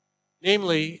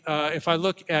 Namely, if I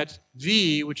look at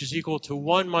V, which is equal to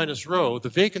 1 minus rho, the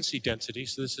vacancy density,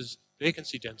 so this is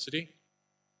vacancy density,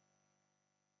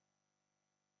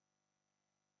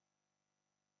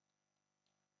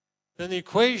 then the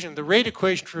equation, the rate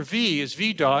equation for V is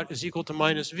V dot is equal to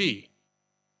minus V.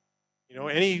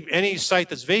 Any site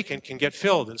that's vacant can get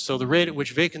filled, and so the rate at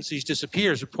which vacancies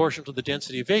disappear is proportional to the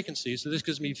density of vacancies. So this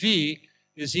gives me V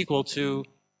is equal to,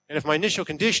 and if my initial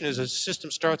condition is a system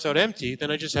starts out empty,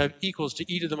 then I just have equals to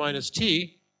e to the minus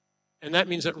t, and that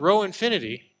means that rho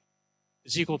infinity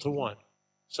is equal to 1.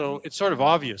 So it's sort of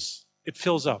obvious. It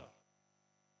fills up.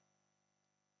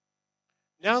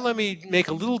 Now let me make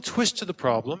a little twist to the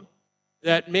problem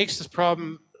that makes this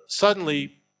problem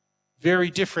suddenly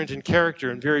very different in character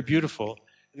and very beautiful.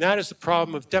 And that is the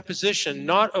problem of deposition,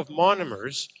 not of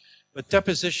monomers, but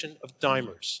deposition of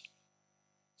dimers.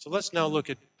 So let's now look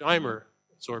at dimer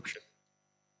absorption.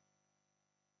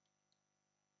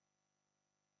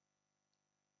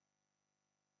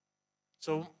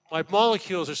 So my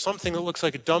molecules are something that looks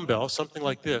like a dumbbell, something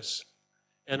like this.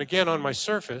 And again, on my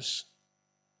surface,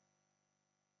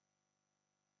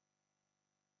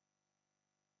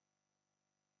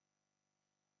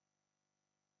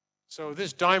 so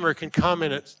this dimer can come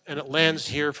and it lands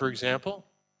here, for example.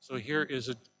 So here is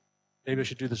a, maybe I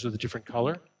should do this with a different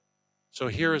color. So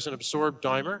here is an absorbed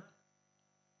dimer.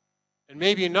 And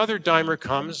maybe another dimer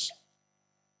comes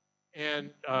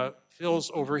and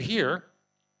fills over here.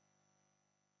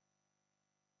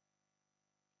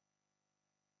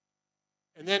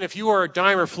 And then if you are a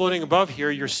dimer floating above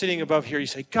here, you're sitting above here, you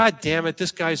say, God damn it,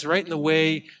 this guy's right in the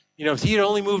way. If he had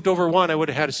only moved over 1, I would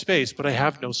have had a space, but I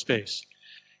have no space.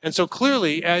 And so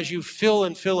clearly, as you fill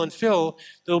and fill and fill,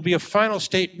 there'll be a final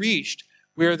state reached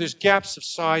where there's gaps of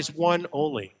size 1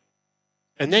 only.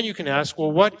 And then you can ask,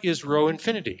 well, what is rho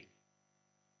infinity?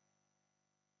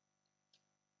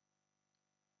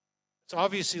 It's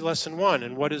obviously less than 1,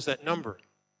 and what is that number?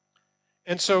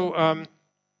 And so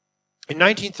in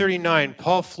 1939,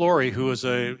 Paul Flory, who was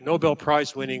a Nobel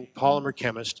Prize-winning polymer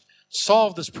chemist,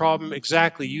 solved this problem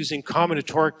exactly using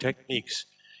combinatoric techniques.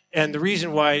 And the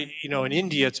reason why, in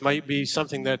India, it might be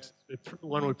something that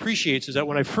one appreciates is that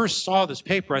when I first saw this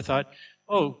paper, I thought,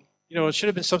 oh, it should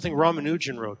have been something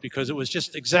Ramanujan wrote, because it was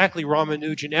just exactly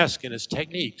Ramanujan-esque in its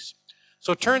techniques.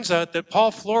 So it turns out that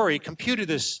Paul Flory computed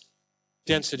this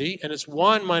density, and it's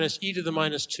 1 minus e to the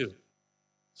minus 2.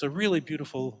 It's a really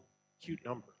beautiful, cute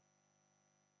number.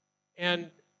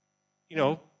 And,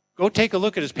 go take a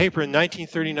look at his paper in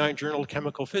 1939 Journal of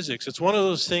Chemical Physics. It's one of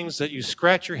those things that you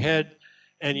scratch your head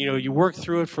and, you work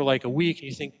through it for like a week and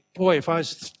you think, boy, if I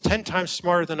was 10 times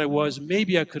smarter than I was,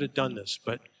 maybe I could have done this,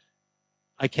 but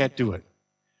I can't do it.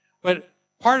 But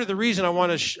part of the reason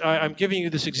I'm giving you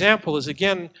this example is,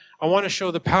 again, I want to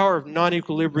show the power of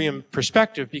non-equilibrium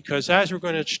perspective, because as we're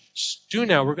going to do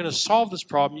now, we're going to solve this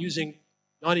problem using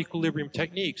non-equilibrium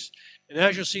techniques. And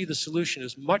as you'll see, the solution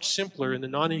is much simpler in the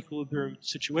non-equilibrium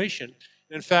situation.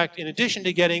 And in fact, in addition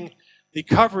to getting the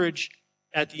coverage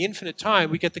at the infinite time,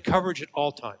 we get the coverage at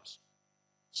all times.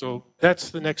 So that's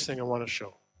the next thing I want to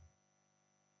show.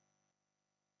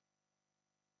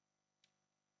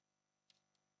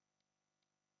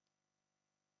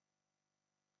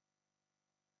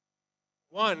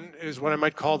 One is what I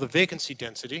might call the vacancy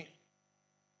density.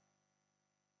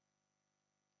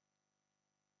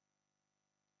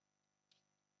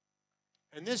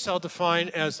 And this I'll define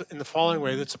as in the following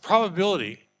way. That's a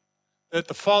probability that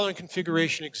the following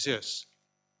configuration exists.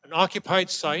 An occupied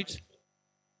site,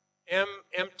 M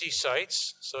empty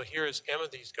sites, so here is M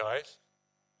of these guys,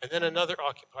 and then another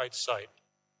occupied site.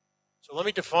 So let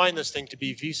me define this thing to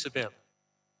be V sub M.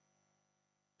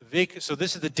 So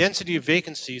this is the density of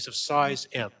vacancies of size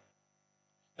M.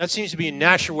 That seems to be a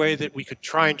natural way that we could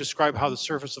try and describe how the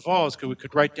surface evolves, because we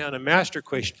could write down a master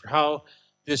equation for how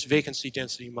this vacancy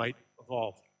density might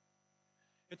evolve.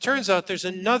 It turns out there's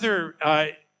another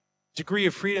degree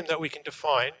of freedom that we can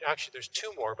define. Actually, there's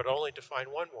two more, but I'll only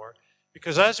define one more.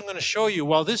 Because as I'm going to show you,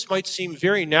 while this might seem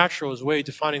very natural as a way of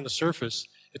defining the surface,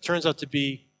 it turns out to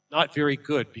be not very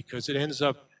good, because it ends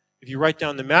up, if you write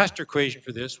down the master equation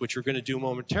for this, which we're going to do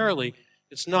momentarily,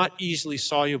 it's not easily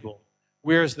soluble.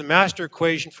 Whereas the master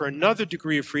equation for another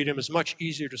degree of freedom is much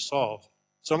easier to solve.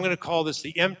 So I'm going to call this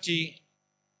the empty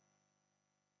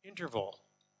interval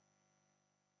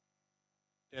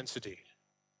density.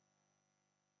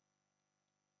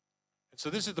 And so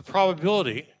this is the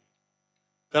probability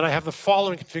that I have the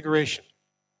following configuration.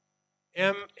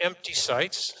 M empty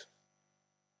sites,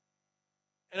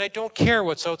 and I don't care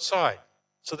what's outside.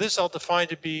 So this I'll define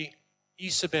to be E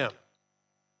sub M.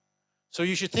 So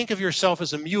you should think of yourself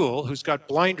as a mule who's got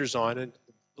blinders on, and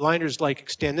blinders like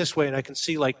extend this way, and I can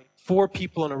see like 4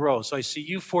 people in a row. So I see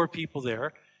you 4 people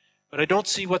there, but I don't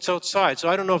see what's outside. So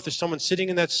I don't know if there's someone sitting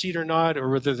in that seat or not, or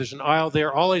whether there's an aisle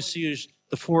there. All I see is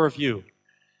the 4 of you.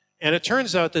 And it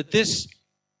turns out that this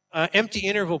empty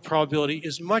interval probability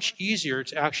is much easier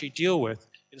to actually deal with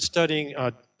in studying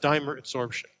dimer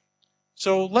adsorption.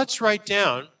 So let's write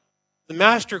down the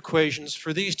master equations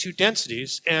for these two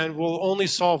densities, and we'll only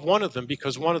solve one of them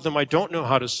because one of them I don't know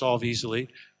how to solve easily,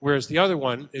 whereas the other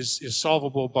one is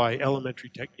solvable by elementary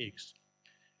techniques.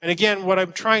 And again, what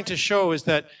I'm trying to show is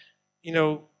that, you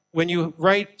know, when you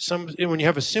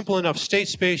have a simple enough state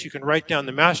space, you can write down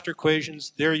the master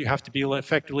equations. There you have to be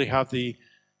effectively have the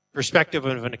perspective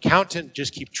of an accountant,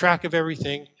 just keep track of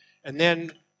everything. And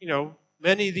then, you know,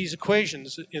 many of these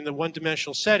equations in the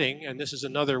one-dimensional setting, and this is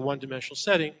another one-dimensional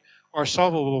setting, are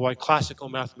solvable by classical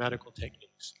mathematical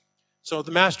techniques. So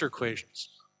the master equations.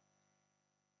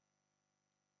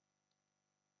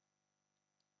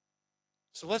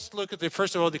 So let's look at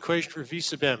first of all, the equation for V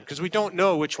sub M, because we don't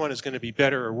know which one is going to be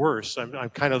better or worse. I'm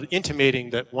kind of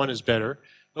intimating that one is better.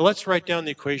 But let's write down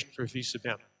the equation for V sub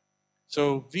M.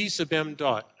 So V sub M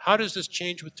dot. How does this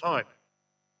change with time?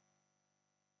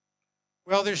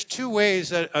 Well, there's 2 ways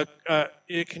that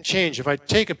it can change. If I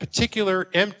take a particular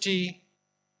empty,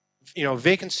 you know,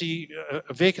 vacancy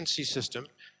system,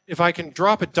 if I can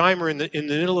drop a dimer in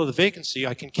the middle of the vacancy,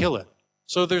 I can kill it.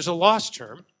 So there's a loss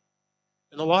term,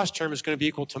 and the loss term is going to be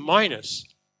equal to minus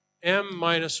M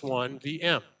minus 1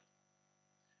 VM.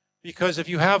 Because if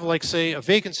you have, like, say, a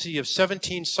vacancy of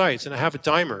 17 sites and I have a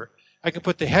dimer, I can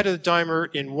put the head of the dimer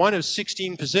in one of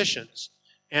 16 positions,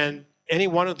 and any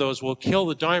one of those will kill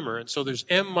the dimer, and so there's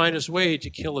M minus way to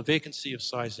kill a vacancy of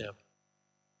size M.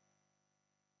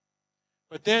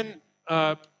 But then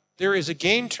there is a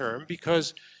gain term,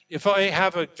 because if I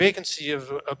have a vacancy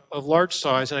of large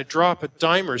size and I drop a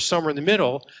dimer somewhere in the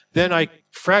middle, then I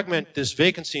fragment this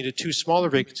vacancy into 2 smaller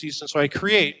vacancies, and so I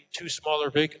create 2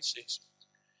 smaller vacancies.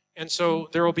 And so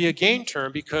there will be a gain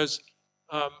term because,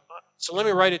 so let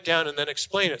me write it down and then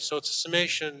explain it. So it's a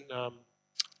summation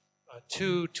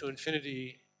 2 to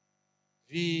infinity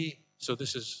V, so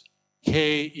this is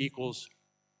K equals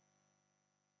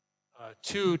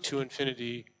 2 to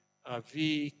infinity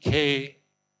V K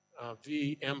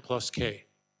V M plus K.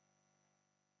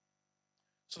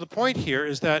 So the point here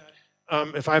is that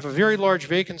if I have a very large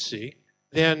vacancy,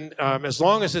 then as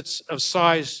long as it's of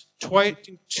size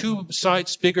 2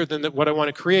 sites bigger than what I want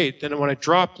to create, then when I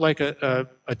drop like a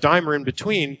dimer in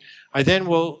between, I then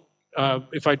will,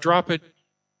 if I drop it,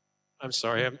 I'm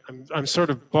sorry, I'm sort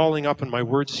of balling up on my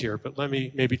words here, but let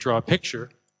me maybe draw a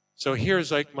picture. So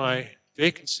here's like my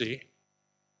vacancy.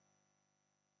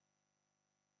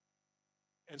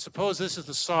 And suppose this is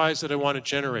the size that I want to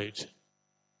generate.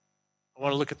 I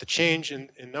want to look at the change in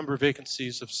number of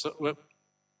vacancies of, let's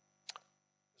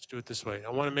do it this way. I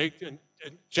want to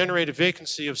generate a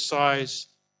vacancy of size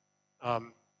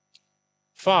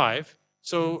 5.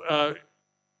 So,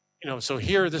 you know, so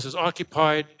here this is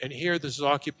occupied, and here this is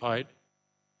occupied.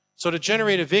 So to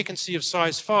generate a vacancy of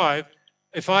size 5,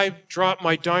 if I drop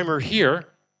my dimer here,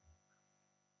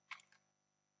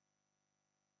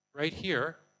 right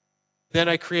here, then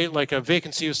I create like a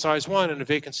vacancy of size 1 and a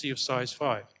vacancy of size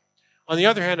 5. On the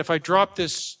other hand, if I drop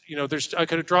this, I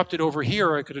could have dropped it over here,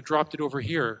 or I could have dropped it over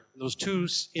here. Those two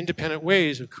independent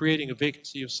ways of creating a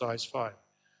vacancy of size 5.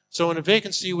 So in a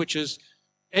vacancy which is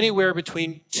anywhere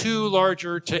between 2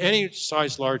 larger to any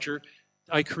size larger,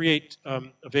 I create a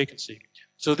vacancy.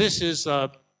 So this is,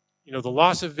 the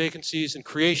loss of vacancies and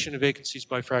creation of vacancies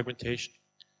by fragmentation.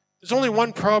 There's only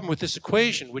one problem with this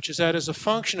equation, which is that as a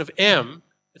function of m,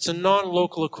 it's a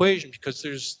non-local equation because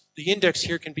the index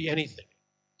here can be anything.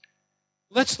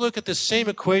 Let's look at the same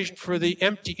equation for the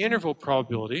empty interval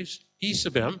probabilities, E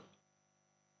sub m.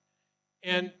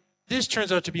 And this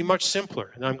turns out to be much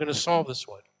simpler, and I'm going to solve this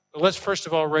one. But let's first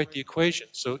of all write the equation.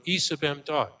 So E sub m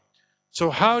dot. So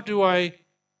how do I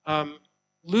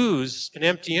lose an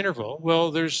empty interval?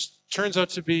 Well, turns out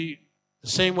to be the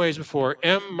same way as before,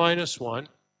 m minus 1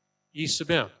 E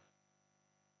sub m.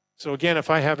 So again, if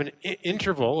I have an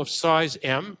interval of size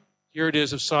m, here it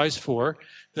is of size 4,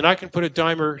 then I can put a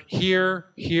dimer here,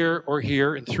 here, or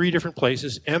here in 3 different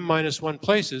places, m minus 1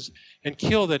 places, and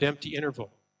kill that empty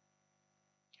interval.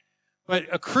 But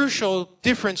a crucial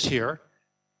difference here,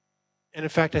 and in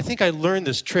fact, I think I learned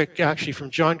this trick actually from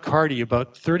John Cardy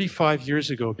about 35 years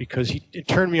ago because it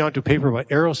turned me on to a paper about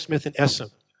Aerosmith and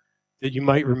Essam that you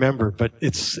might remember, but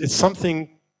it's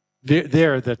something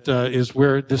there that is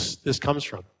where this comes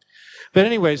from. But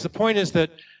anyways, the point is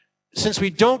that since we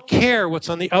don't care what's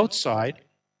on the outside,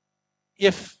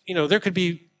 if there could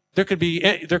be a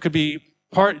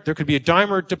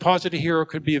dimer deposited here, or it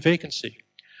could be a vacancy.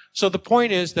 So the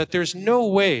point is that there's no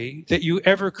way that you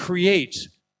ever create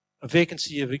a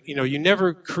vacancy of you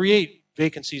never create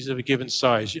vacancies of a given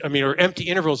size. Or empty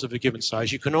intervals of a given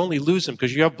size. You can only lose them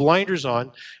because you have blinders on,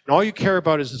 and all you care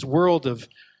about is this world of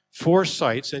 4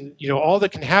 sites, and all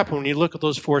that can happen when you look at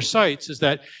those 4 sites is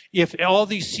that if all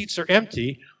these seats are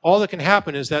empty, all that can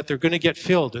happen is that they're going to get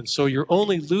filled, and so you're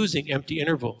only losing empty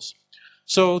intervals.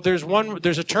 So there's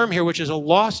a term here which is a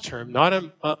loss term, not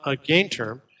a gain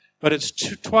term, but it's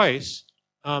twice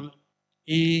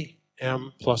E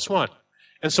m plus 1.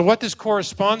 And so what this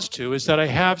corresponds to is that I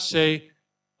have, say,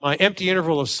 my empty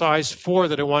interval of size 4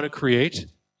 that I want to create.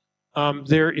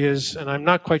 There is, and I'm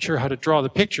not quite sure how to draw the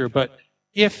picture, but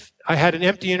if I had an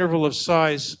empty interval of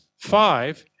size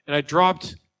 5 and I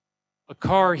dropped a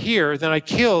car here, then I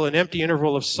kill an empty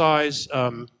interval of size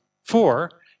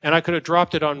 4, and I could have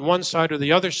dropped it on one side or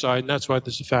the other side, and that's why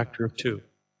there's a factor of 2.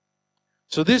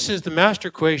 So this is the master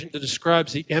equation that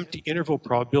describes the empty interval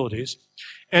probabilities,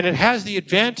 and it has the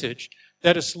advantage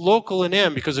that it's local in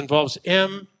m because it involves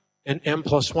m and m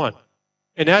plus 1.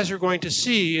 And as you're going to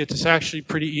see, it's actually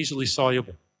pretty easily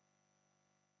soluble.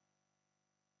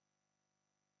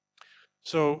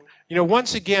 So,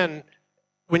 once again,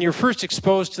 when you're first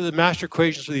exposed to the master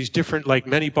equations for these different,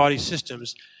 many-body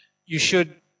systems, you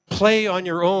should play on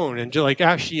your own and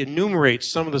actually enumerate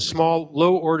some of the small,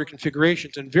 low-order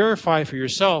configurations and verify for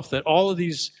yourself that all of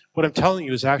these, what I'm telling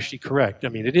you, is actually correct.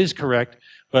 It is correct,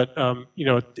 but,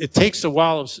 it takes a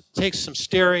while, it takes some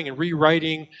staring and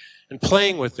rewriting and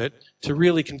playing with it to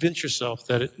really convince yourself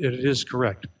that it is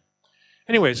correct.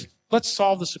 Anyways, let's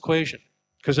solve this equation.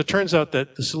 Because it turns out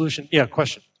that the solution,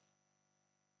 question.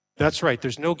 That's right,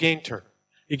 there's no gain term.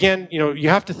 Again, you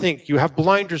have to think, you have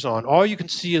blinders on. All you can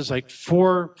see is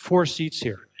four seats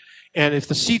here. And if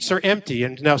the seats are empty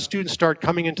and now students start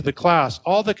coming into the class,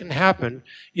 all that can happen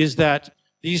is that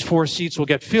these 4 seats will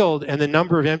get filled and the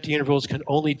number of empty intervals can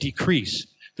only decrease.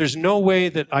 There's no way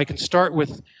that I can start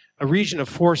with a region of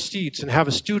 4 seats and have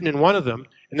a student in one of them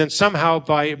and then somehow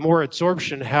by more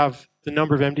absorption have the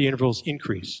number of empty intervals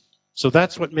increase. So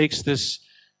that's what makes this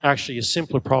actually a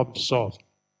simpler problem to solve.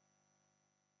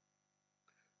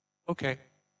 Okay.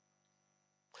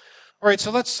 All right,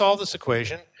 so let's solve this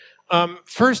equation.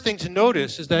 First thing to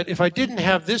notice is that if I didn't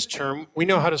have this term, we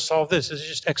know how to solve this. This is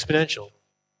just exponential.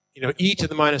 E to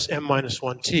the minus m minus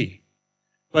 1t.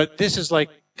 But this is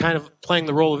kind of playing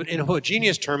the role of an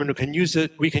inhomogeneous term, and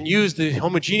we can use the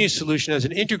homogeneous solution as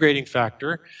an integrating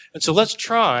factor. And so let's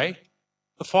try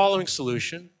the following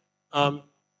solution.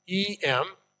 Em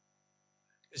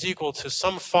is equal to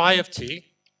some phi of t,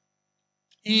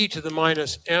 e to the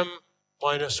minus m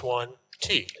minus 1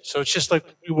 t. So it's just like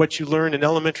what you learn in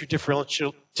elementary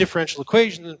differential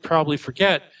equations and probably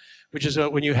forget, which is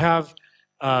when you have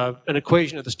an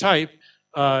equation of this type,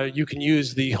 you can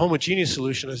use the homogeneous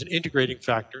solution as an integrating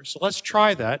factor. So let's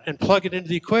try that and plug it into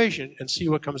the equation and see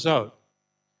what comes out.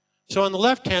 So on the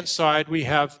left-hand side, we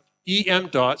have em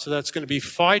dot, so that's going to be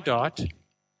phi dot,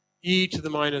 e to the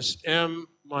minus m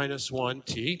minus 1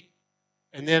 t.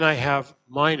 And then I have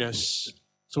minus,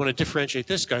 so I want to differentiate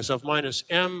this guy. So I have minus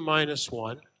m minus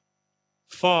 1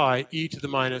 phi e to the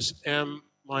minus m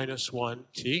minus 1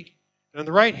 t. And on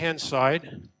the right-hand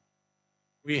side,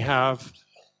 we have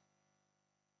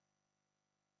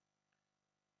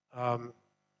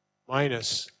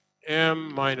minus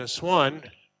m minus 1,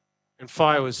 and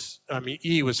phi was,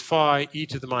 e was phi e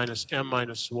to the minus m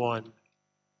minus 1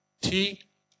 t.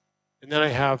 And then I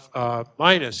have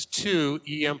minus 2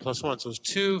 em plus 1. So it's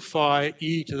 2 phi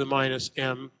e to the minus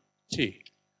m t.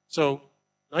 So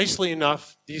nicely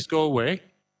enough, these go away.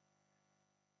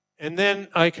 And then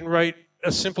I can write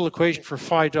a simple equation for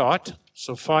phi dot.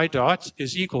 So phi dot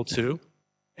is equal to,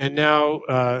 and now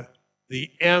the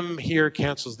m here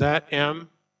cancels that m.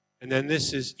 And then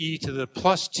this is e to the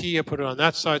plus t. I put it on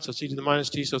that side, so it's e to the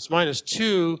minus t. So it's minus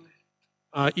 2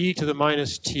 e to the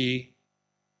minus t,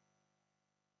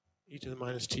 e to the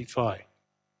minus t phi.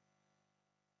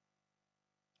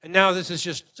 And now this is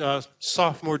just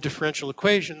sophomore differential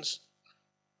equations.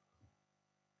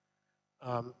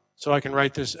 So I can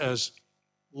write this as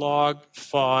log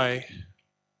phi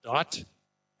dot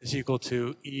is equal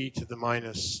to e to the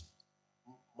minus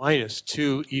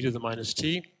 2 e to the minus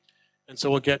t. And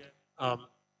so we'll get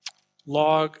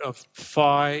log of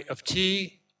phi of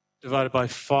t divided by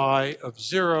phi of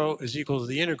 0 is equal to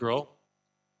the integral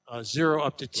 0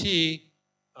 up to t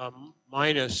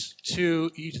minus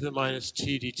 2 e to the minus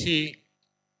t dt.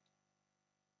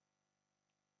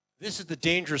 This is the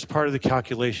dangerous part of the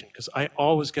calculation because I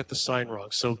always get the sign wrong.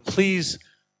 So please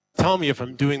tell me if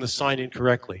I'm doing the sign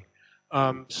incorrectly.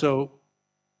 So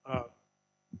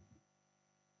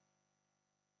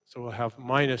we'll have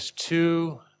minus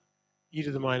 2 e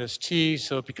to the minus t,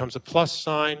 so it becomes a plus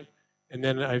sign. And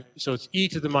then so it's e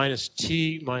to the minus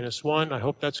t minus 1. I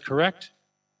hope that's correct.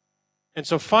 And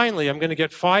so finally, I'm going to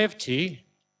get phi of t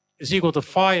is equal to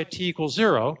phi at t equals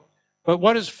 0. But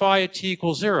what is phi at t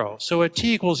equals 0? So at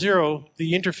t equals 0,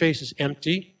 the interface is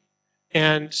empty.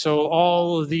 And so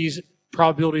all of these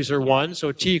probabilities are 1. So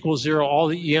at t equals 0, all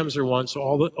the EMs are 1. So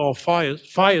all phi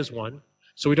is 1.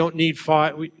 So we don't need phi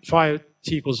at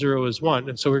t equals 0 is 1.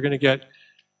 And so we're going to get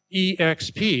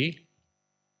exp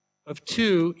of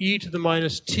 2 e to the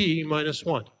minus t minus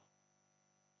 1.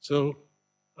 So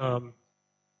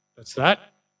that's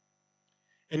that.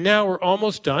 And now we're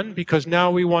almost done because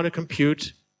now we want to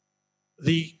compute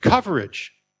the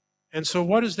coverage. And so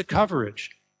what is the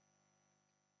coverage?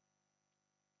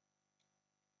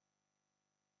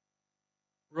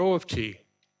 Rho of t.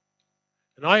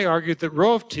 And I argued that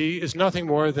rho of t is nothing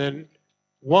more than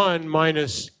 1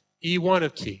 minus E1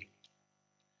 of t.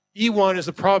 E1 is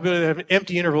the probability of an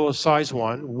empty interval of size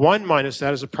 1. 1 minus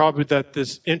that is the probability that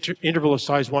this interval of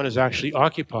size 1 is actually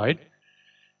occupied.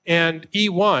 And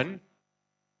E1,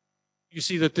 you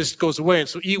see that this goes away, and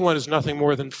so E1 is nothing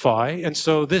more than phi. And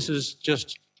so this is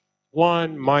just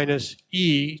 1 minus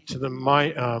e to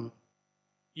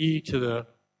the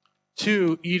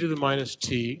 2 e to the minus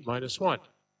t minus 1.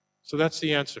 So that's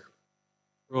the answer,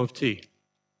 rho of t.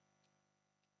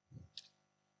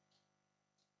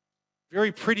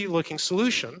 Very pretty looking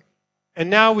solution. And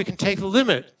now we can take the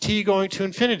limit, t going to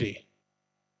infinity.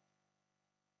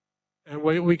 And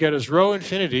what we get is rho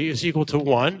infinity is equal to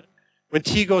 1. When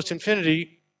t goes to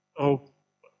infinity, oh,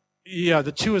 yeah,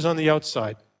 the 2 is on the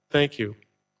outside. Thank you.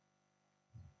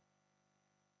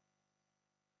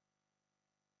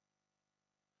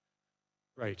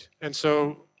 Right. And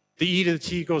so the e to the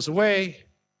t goes away.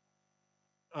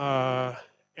 And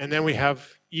then we have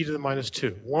e to the minus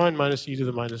 2. 1 minus e to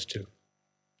the minus 2.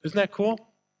 Isn't that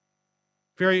cool?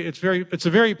 It's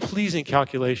a very pleasing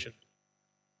calculation.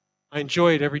 I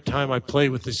enjoy it every time I play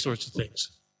with these sorts of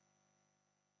things.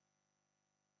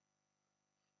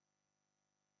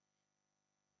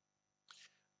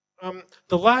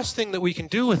 The last thing that we can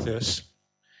do with this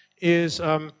is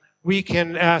we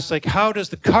can ask, like, how does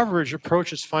the coverage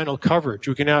approach its final coverage?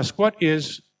 We can ask, what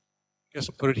is, I guess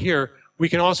I'll put it here, we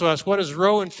can also ask, what is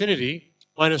rho infinity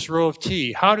minus rho of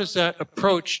t? How does that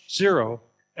approach 0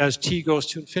 as t goes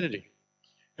to infinity?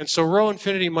 And so rho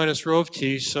infinity minus rho of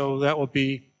t, so that will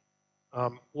be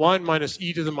 1 minus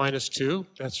e to the minus 2,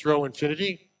 that's rho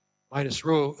infinity, minus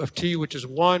rho of t, which is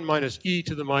 1 minus e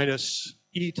to the minus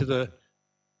e to the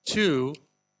 2,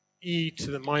 e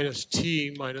to the minus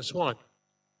t minus 1.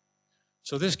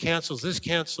 So this cancels.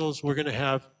 We're going to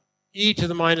have e to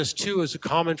the minus 2 as a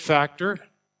common factor.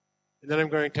 And then I'm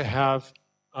going to have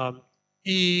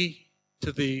e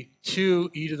to the 2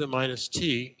 e to the minus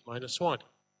t minus 1.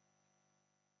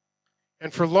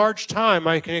 And for large time,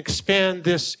 I can expand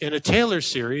this in a Taylor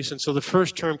series, and so the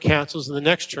first term cancels, and the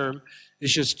next term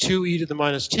is just 2e to the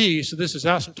minus t. So this is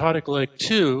asymptotic like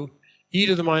 2, e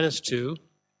to the minus 2,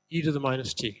 e to the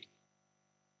minus t.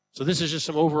 So this is just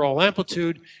some overall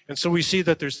amplitude, and so we see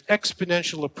that there's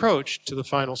exponential approach to the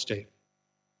final state.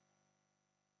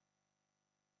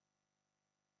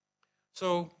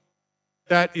 So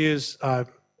that is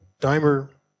dimer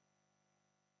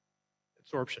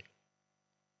absorption.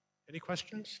 Any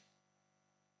questions?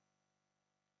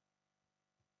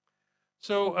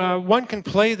 So one can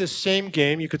play the same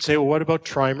game. You could say, well, what about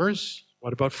trimers?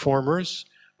 What about formers?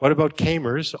 What about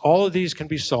kamers? All of these can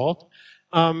be solved.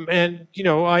 And, you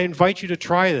know, I invite you to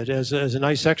try it as a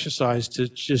nice exercise to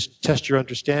just test your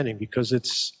understanding, because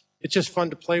it's just fun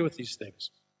to play with these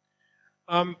things.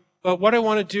 But what I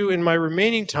want to do in my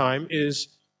remaining time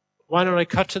is, why don't I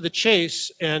cut to the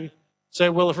chase and say,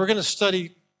 well, if we're going to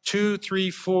study 2,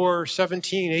 3, 4,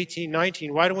 17, 18,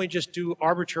 19, why don't we just do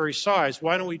arbitrary size?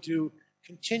 Why don't we do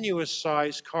continuous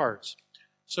size cards?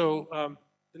 So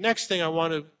the next thing I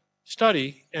want to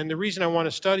study, and the reason I want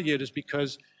to study it is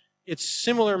because it's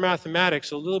similar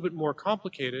mathematics, a little bit more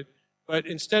complicated, but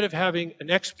instead of having an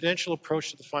exponential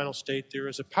approach to the final state, there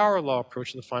is a power law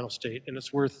approach to the final state, and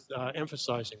it's worth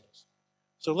emphasizing this.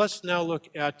 So let's now look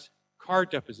at card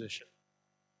deposition.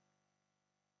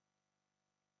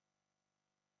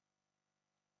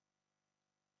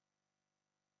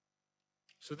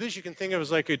 So this you can think of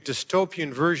as like a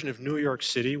dystopian version of New York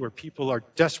City, where people are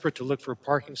desperate to look for a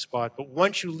parking spot, but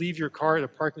once you leave your car at a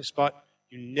parking spot,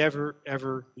 you never,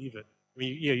 ever leave it. I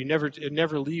mean, yeah, it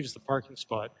never leaves the parking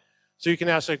spot. So you can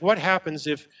ask, like, what happens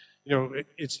if, you know,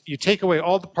 you take away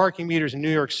all the parking meters in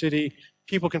New York City,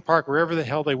 people can park wherever the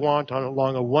hell they want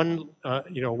along a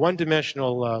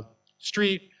one-dimensional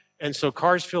street, and so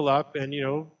cars fill up, and, you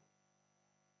know,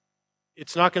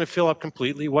 it's not going to fill up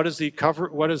completely. What is the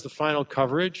final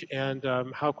coverage, and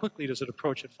how quickly does it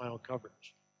approach at final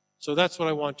coverage? So that's what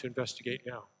I want to investigate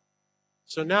now.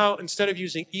 So now, instead of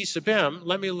using E sub m,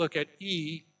 let me look at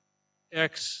E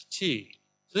x t.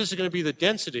 So this is going to be the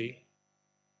density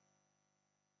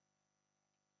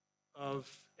of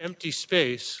empty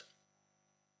space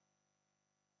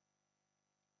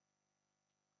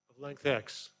of length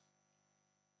x.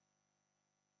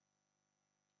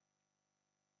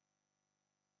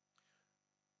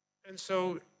 And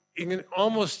so in an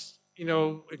almost, you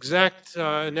know, exact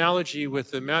analogy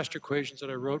with the master equations that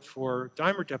I wrote for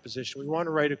dimer deposition, we want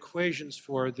to write equations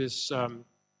for this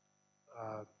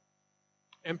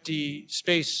empty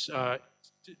space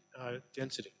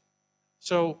density.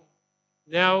 So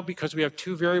now, because we have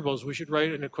two variables, we should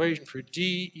write an equation for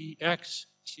dEx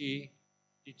t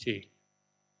dt.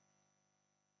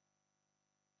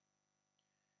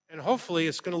 And hopefully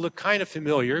it's going to look kind of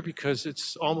familiar, because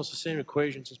it's almost the same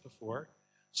equations as before.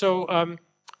 So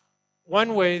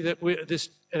one way that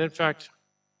and in fact,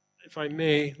 if I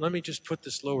may, let me just put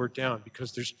this lower down,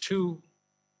 because there's two,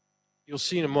 you'll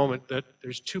see in a moment that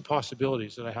there's two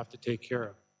possibilities that I have to take care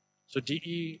of. So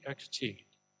dExt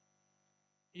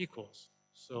equals,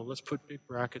 so let's put big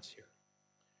brackets here.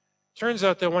 Turns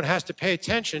out that one has to pay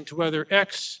attention to whether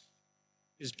x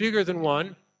is bigger than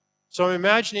 1. So I'm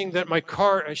imagining that my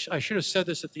car, I should have said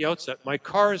this at the outset, my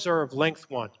cars are of length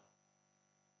 1.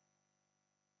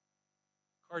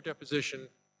 Car deposition,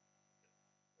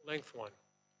 length 1.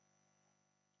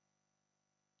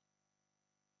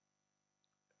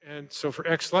 And so for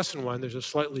x less than 1, there's a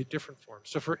slightly different form.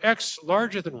 So for x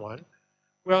larger than 1,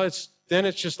 well, then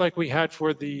it's just like we had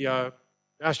for the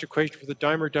master equation for the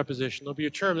dimer deposition. There'll be a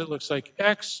term that looks like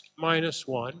x minus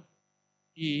 1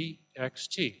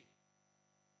 ext.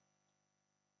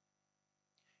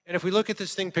 And if we look at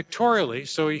this thing pictorially,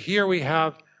 so here we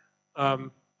have a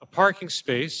parking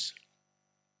space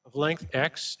of length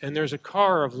x, and there's a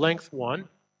car of length 1.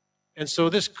 And so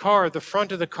this car, the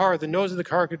front of the car, the nose of the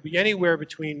car could be anywhere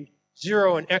between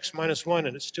 0 and x minus 1,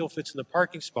 and it still fits in the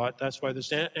parking spot. That's why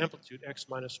there's amplitude x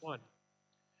minus 1.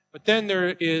 But then there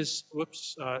is,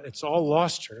 whoops, it's all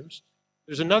lost terms.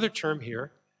 There's another term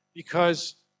here,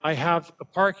 because I have a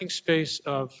parking space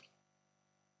of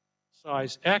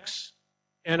size x,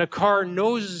 and a car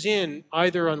noses in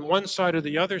either on one side or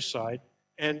the other side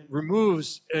and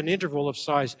removes an interval of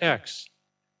size x.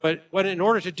 But in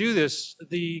order to do this,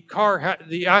 the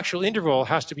actual interval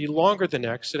has to be longer than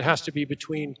x. It has to be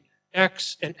between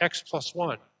x and x plus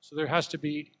 1. So there has to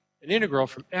be an integral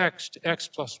from x to x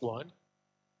plus 1.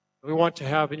 We want to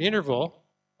have an interval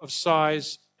of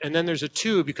size, and then there's a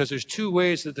 2, because there's two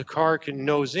ways that the car can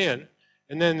nose in,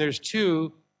 and then there's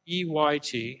 2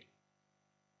 EYT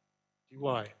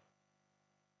dy.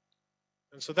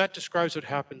 And so that describes what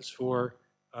happens for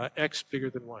x bigger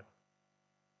than 1.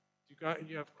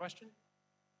 You have a question?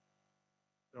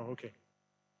 No, okay.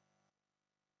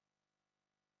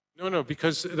 No,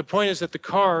 because the point is that the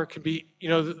car can be,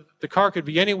 the car could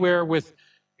be anywhere with,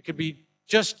 it could be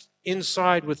just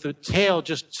inside with the tail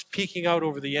just peeking out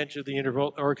over the edge of the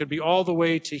interval, or it could be all the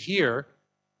way to here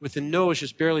with the nose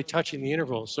just barely touching the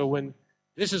interval. So when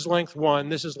this is length 1,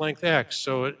 this is length x,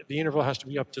 so the interval has to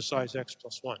be up to size x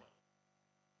plus 1.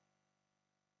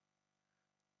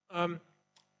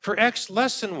 For x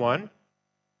less than 1,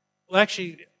 well,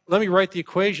 actually, let me write the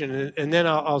equation, and then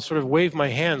I'll sort of wave my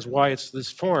hands why it's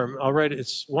this form. I'll write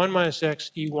it's 1 minus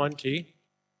x e1t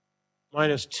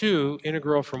minus 2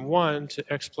 integral from 1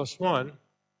 to x plus 1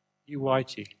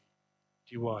 uyt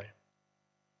dy.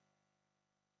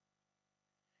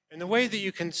 And the way that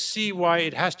you can see why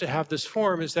it has to have this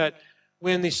form is that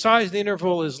when the size of the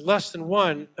interval is less than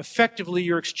 1, effectively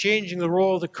you're exchanging the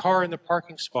role of the car in the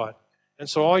parking spot. And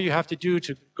so all you have to do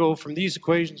to go from these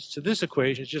equations to this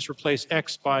equation is just replace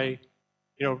x by,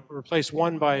 replace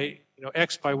 1 by,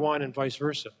 x by 1 and vice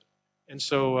versa. And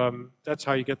so that's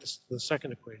how you get the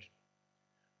second equation.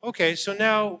 Okay, so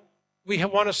now we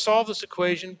want to solve this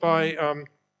equation by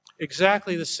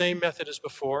exactly the same method as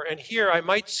before. And here I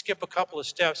might skip a couple of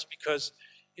steps because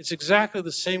it's exactly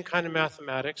the same kind of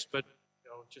mathematics, but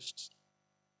just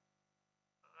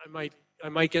I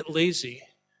might get lazy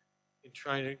in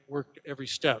trying to work every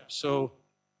step. So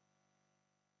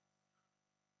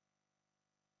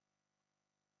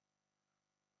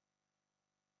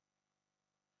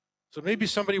maybe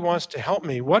somebody wants to help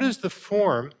me. What is the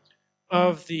form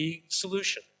of the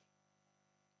solution?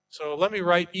 So let me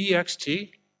write ext.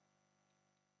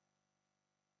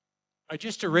 I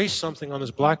just erased something on this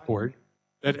blackboard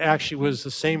that actually was the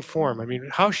same form. I mean,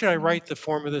 how should I write the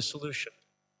form of this solution?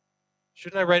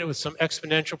 Shouldn't I write it with some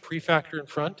exponential prefactor in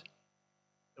front?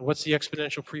 And what's the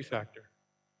exponential prefactor?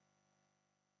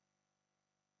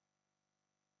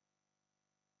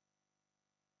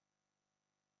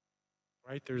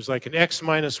 Right, there's like an x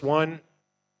minus 1.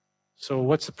 So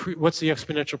what's the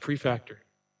exponential prefactor?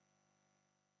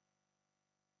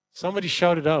 Somebody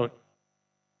shout it out.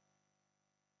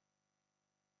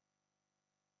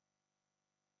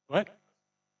 What?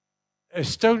 A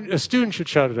student should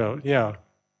shout it out, yeah.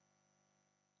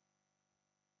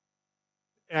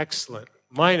 Excellent.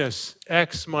 Minus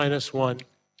x minus 1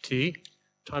 t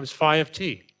times phi of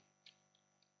t.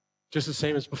 Just the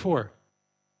same as before.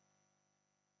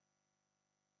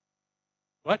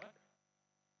 What?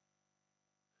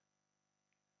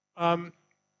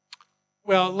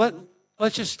 Well,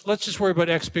 let's just worry about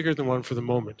x bigger than 1 for the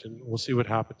moment, and we'll see what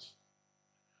happens.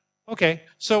 Okay,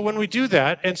 so when we do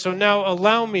that, and so now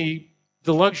allow me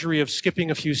the luxury of skipping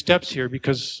a few steps here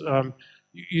because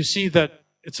you see that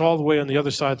it's all the way on the other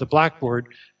side of the blackboard.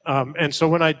 And so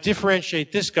when I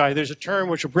differentiate this guy, there's a term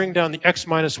which will bring down the x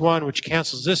minus 1, which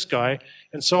cancels this guy.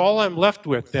 And so all I'm left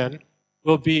with then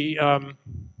will be,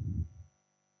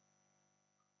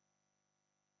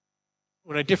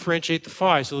 when I differentiate the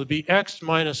phi, so it'll be x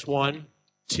minus 1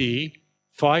 t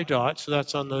phi dot. So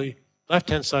that's on the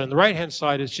left-hand side. On the right-hand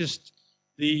side is just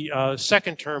the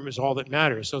second term is all that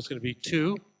matters. So it's going to be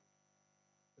 2.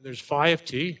 And there's phi of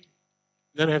t.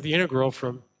 Then I have the integral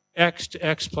from x to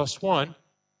x plus 1.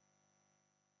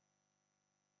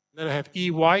 Then I have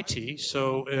EYT,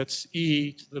 so it's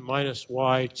e to the minus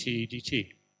yt dt.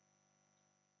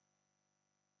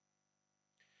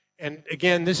 And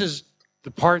again, this is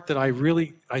the part that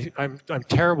I'm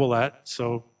terrible at,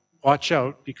 so watch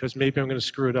out because maybe I'm going to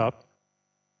screw it up.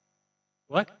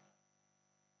 What?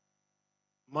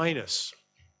 Minus.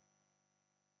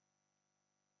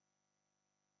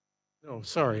 No,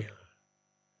 sorry.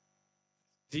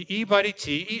 The e by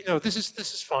dt, no, this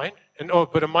is fine. And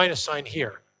but a minus sign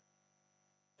here.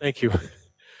 Thank you.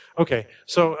 Okay,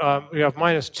 so we have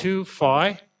minus 2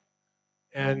 phi,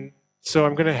 and so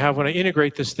I'm going to have when I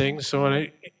integrate this thing. So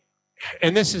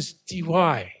and this is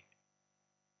dy.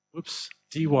 Whoops,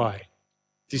 dy.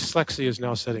 Dyslexia is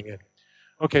now setting in.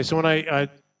 Okay, so when I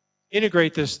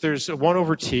integrate this, there's a 1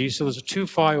 over t, so there's a 2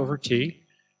 phi over t,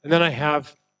 and then I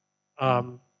have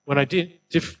when I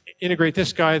integrate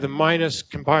this guy, the minus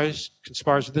conspires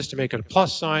with this to make it a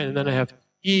plus sign, and then I have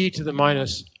e to the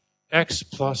minus x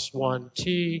plus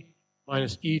 1t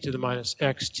minus e to the minus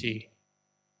xt.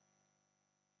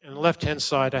 And on the left-hand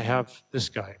side, I have this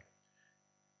guy.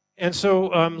 And so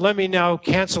let me now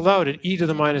cancel out at e to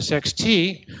the minus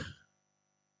xt.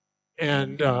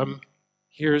 And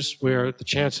here's where the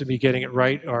chances of me getting it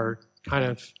right are kind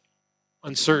of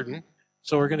uncertain.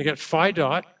 So we're going to get phi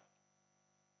dot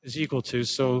is equal to,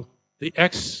 so the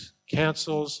x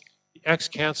cancels The x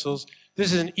cancels.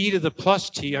 This is an e to the plus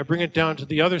t. I bring it down to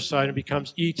the other side and it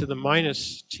becomes e to the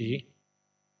minus t.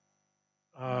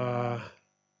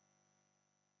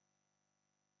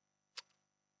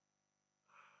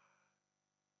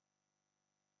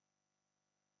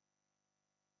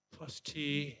 Plus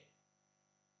t.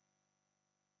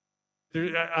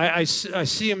 There, I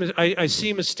see a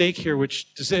mistake here, which,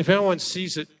 if anyone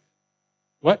sees it,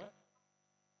 what?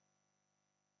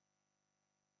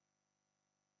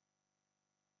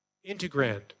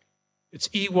 Integrand. It's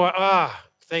EY. Ah,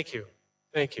 thank you.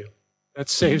 Thank you. That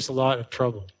saves a lot of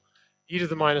trouble. E to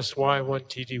the minus y1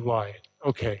 t dy.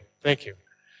 Okay, thank you.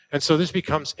 And so this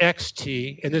becomes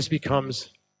xt, and this becomes,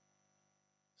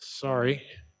 sorry,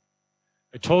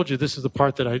 I told you this is the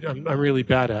part that I'm really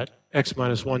bad at, x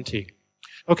minus 1t.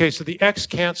 Okay, so the x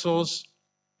cancels,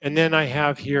 and then I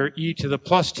have here e to the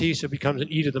plus t, so it becomes an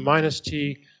e to the minus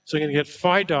t. So I'm going to get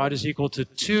phi dot is equal to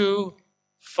 2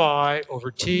 phi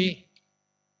over t.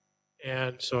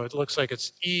 And so it looks like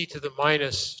it's e to the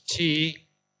minus t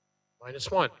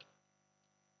minus 1.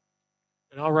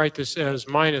 And I'll write this as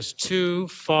minus 2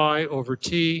 phi over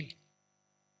t,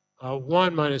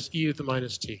 1 minus e to the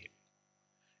minus t.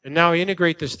 And now I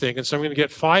integrate this thing, and so I'm going to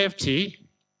get phi of t.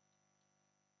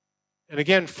 And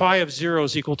again, phi of 0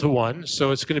 is equal to 1,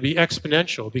 so it's going to be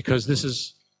exponential, because this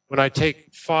is, when I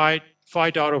take phi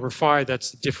dot over phi,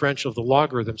 that's the differential of the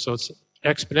logarithm, so it's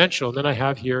exponential. And then I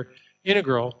have here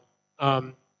integral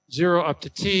 0 up to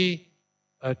t,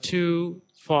 2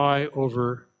 phi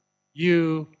over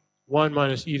u, 1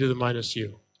 minus e to the minus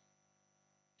u,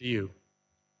 du.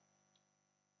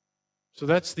 So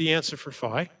that's the answer for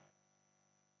phi.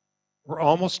 We're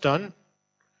almost done,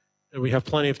 and we have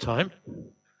plenty of time.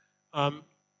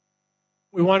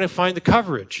 We want to find the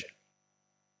coverage.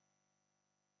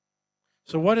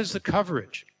 So what is the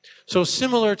coverage? So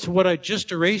similar to what I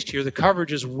just erased here, the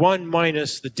coverage is 1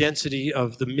 minus the density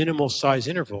of the minimal size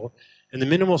interval, and the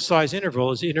minimal size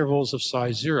interval is intervals of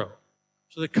size 0.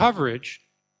 So the coverage,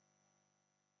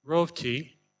 rho of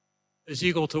t, is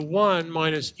equal to 1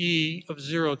 minus e of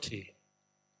 0t.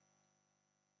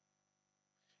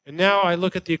 And now I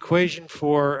look at the equation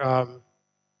for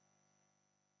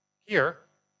here,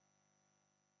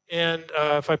 and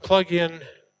if I plug in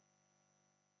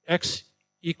x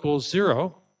equals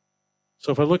 0,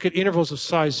 so if I look at intervals of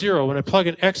size 0, when I plug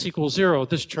in x equals 0,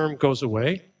 this term goes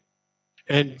away,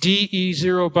 and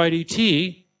dE0 by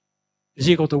dt is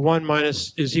equal to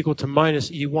minus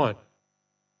E1.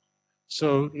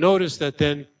 So notice that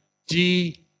then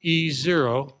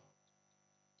dE0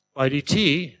 by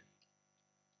dt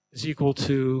is equal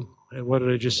to, and what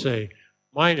did I just say?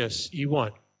 Minus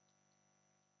E1.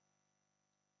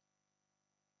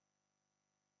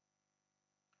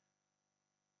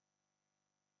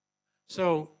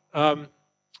 So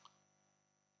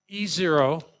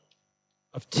E0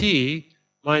 of t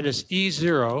minus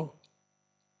E0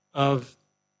 of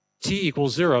t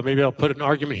equals 0, maybe I'll put an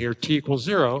argument here, t equals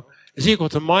 0, is equal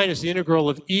to minus the integral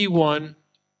of E1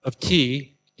 of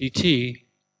t dt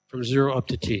from 0 up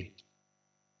to t.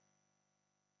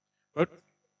 But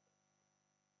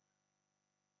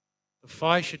the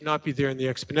phi should not be there in the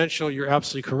exponential. You're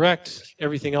absolutely correct.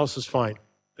 Everything else is fine.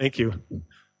 Thank you.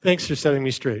 Thanks for setting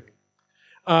me straight.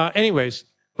 Anyways,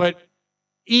 but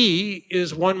E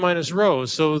is 1 minus rho.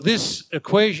 So this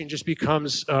equation just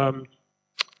becomes, so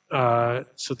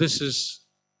this is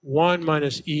 1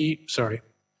 minus E, sorry.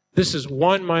 This is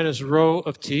 1 minus rho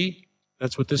of t.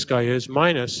 That's what this guy is,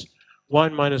 minus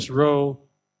 1 minus rho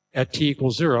at t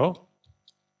equals 0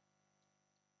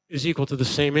 is equal to the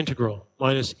same integral,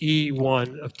 minus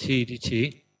E1 of t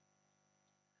dt.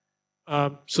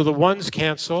 So the 1's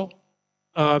cancel.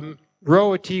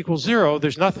 Rho at t equals 0,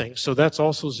 there's nothing, so that's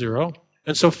also 0.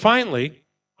 And so finally,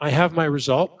 I have my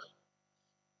result.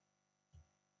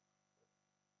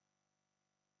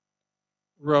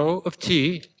 Rho of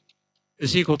t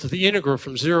is equal to the integral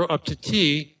from 0 up to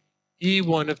t,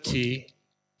 E1 of t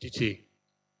dt.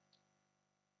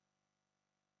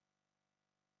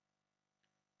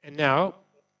 And now,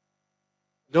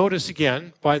 notice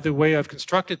again, by the way I've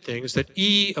constructed things, that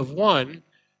E of 1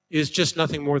 is just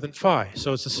nothing more than phi.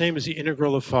 So it's the same as the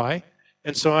integral of phi.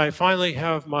 And so I finally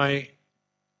have my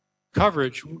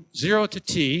coverage 0 to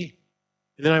t,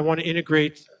 and then I want to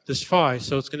integrate this phi.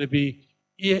 So it's going to be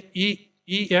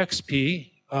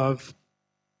exp of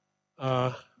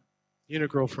the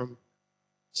integral from,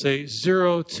 say,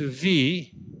 0 to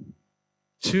v,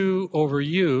 2 over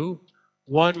u,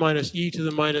 1 minus e to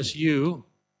the minus u,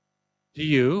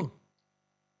 du,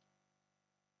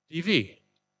 dv.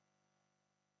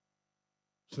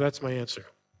 So that's my answer.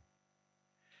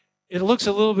 it looks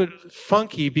a little bit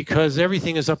funky because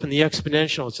everything is up in the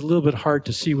exponential. It's a little bit hard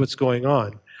to see what's going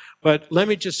on. But let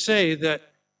me just say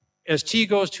that as t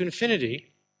goes to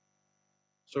infinity,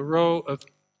 so rho of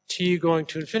t going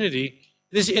to infinity,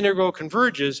 this integral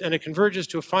converges, and it converges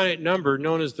to a finite number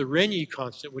known as the Rényi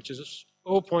constant, which is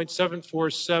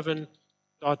 0.747 ...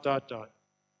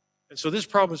 And so this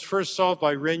problem was first solved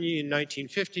by Rényi in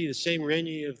 1950, the same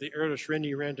Rényi of the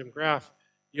Erdős-Rényi random graph.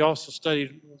 He also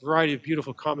studied a variety of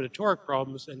beautiful combinatoric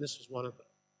problems, and this was one of them.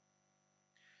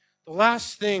 The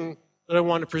last thing that I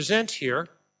want to present here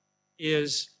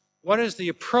is what is the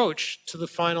approach to the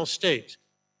final state?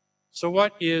 So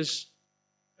what is,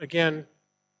 again,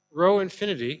 rho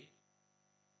infinity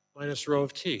minus rho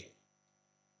of t?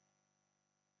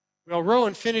 Well, rho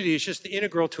infinity is just the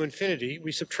integral to infinity.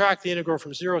 We subtract the integral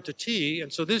from 0 to t,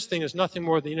 and so this thing is nothing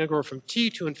more than the integral from t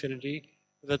to infinity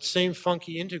with that same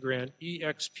funky integrand,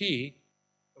 exp,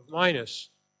 of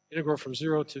minus integral from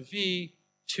 0 to v,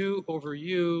 2 over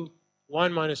u,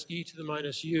 1 minus e to the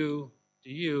minus u,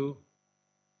 du,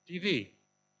 dv.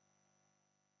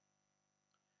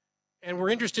 And we're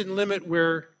interested in limit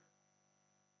where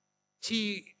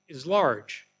t is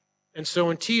large. And so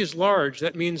when t is large,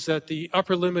 that means that the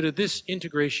upper limit of this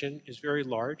integration is very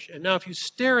large. And now if you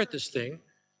stare at this thing,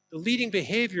 the leading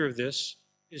behavior of this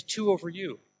is 2 over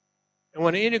u. And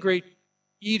when I integrate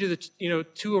e to the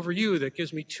 2 over u, that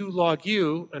gives me 2 log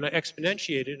u, and I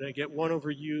exponentiate it, and I get 1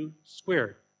 over u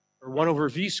squared, or 1 over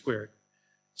v squared.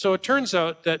 So it turns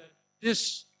out that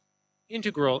this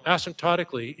integral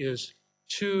asymptotically is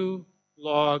 2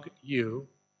 log u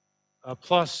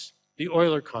plus the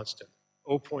Euler constant,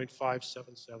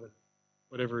 0.577,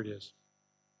 whatever it is.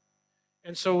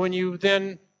 And so when you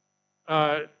then,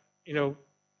 when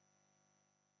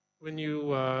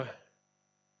you,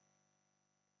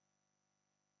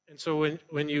 and so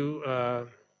when you,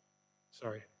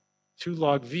 2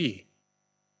 log v.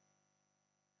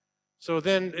 So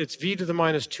then it's v to the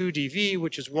minus 2 dv,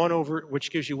 which is 1 over, which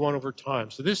gives you 1 over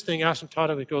time. So this thing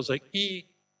asymptotically goes like e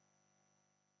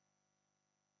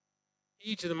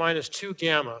to the minus 2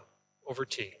 gamma over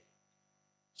t.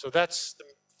 So that's the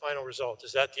final result,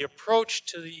 is that the approach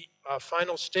to the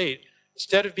final state,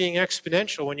 instead of being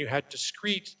exponential when you had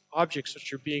discrete objects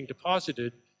which are being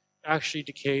deposited, actually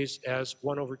decays as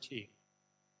 1 over t.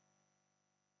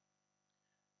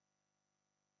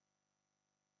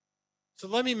 So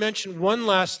let me mention one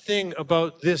last thing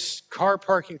about this car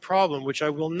parking problem, which I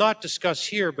will not discuss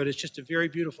here, but it's just a very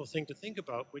beautiful thing to think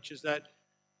about, which is that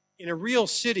in a real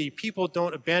city, people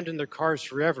don't abandon their cars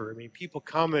forever. I mean, people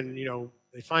come and,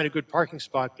 they find a good parking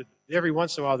spot, but every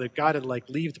once in a while they've got to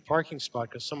leave the parking spot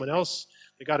because someone else,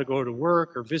 they got to go to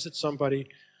work or visit somebody.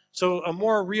 So a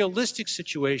more realistic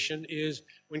situation is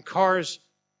when cars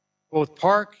both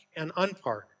park and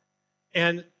unpark.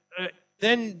 And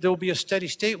then there'll be a steady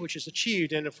state which is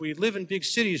achieved. And if we live in big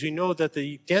cities, we know that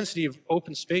the density of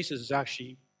open spaces is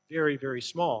actually very, very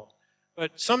small.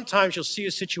 But sometimes you'll see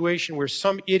a situation where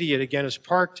some idiot, again, has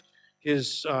parked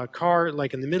his car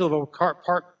like in the middle of a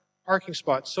parking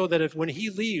spot so that if when he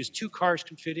leaves, 2 cars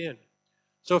can fit in.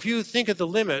 So if you think of the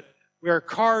limit where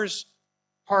cars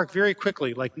park very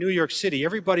quickly, like New York City,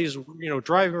 everybody's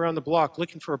driving around the block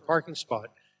looking for a parking spot.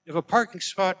 If a parking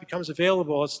spot becomes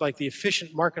available, it's like the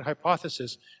efficient market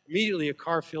hypothesis. Immediately a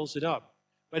car fills it up.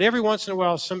 But every once in a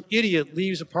while, some idiot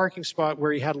leaves a parking spot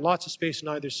where he had lots of space on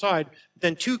either side,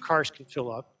 then 2 cars can fill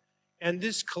up. And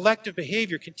this collective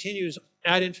behavior continues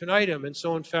ad infinitum. And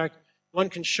so, in fact, one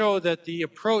can show that the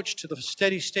approach to the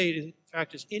steady state, in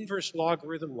fact, is inverse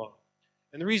logarithm law.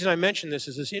 And the reason I mention this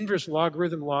is this inverse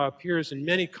logarithm law appears in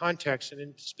many contexts,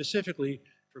 and specifically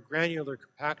for granular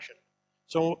compaction.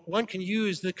 So one can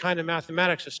use the kind of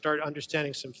mathematics to start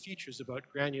understanding some features about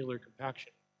granular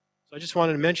compaction. So I just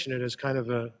wanted to mention it as kind of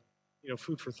a,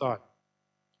 food for thought.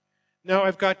 Now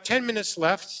I've got 10 minutes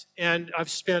left, and I've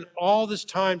spent all this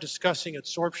time discussing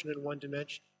adsorption in 1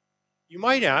 dimension. You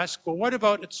might ask, well, what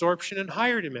about adsorption in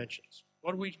higher dimensions?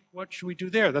 What should we do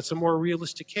there? That's a more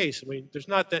realistic case. I mean, there's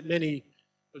not that many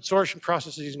adsorption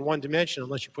processes in 1 dimension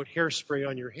unless you put hairspray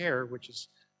on your hair, which is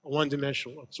a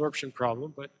 1-dimensional adsorption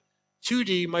problem. But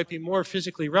 2D might be more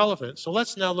physically relevant. So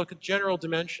let's now look at general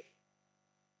dimension.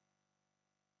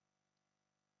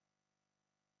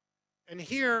 And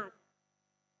here,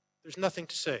 there's nothing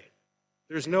to say.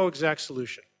 There's no exact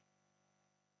solution.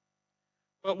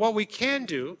 But what we can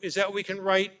do is that we can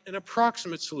write an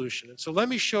approximate solution. And so let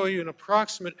me show you an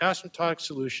approximate asymptotic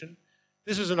solution.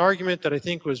 This is an argument that I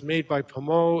think was made by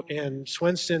Pommeau and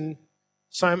Swenson,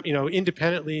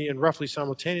 independently and roughly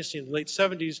simultaneously in the late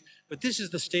 70s. But this is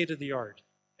the state of the art.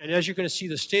 And as you're going to see,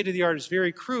 the state of the art is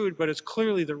very crude, but it's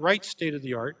clearly the right state of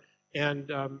the art.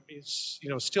 and is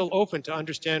still open to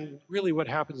understand really what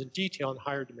happens in detail in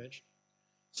higher dimension.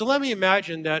 So let me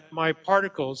imagine that my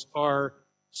particles are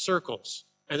circles,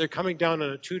 and they're coming down on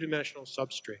a two-dimensional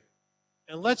substrate.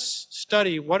 And let's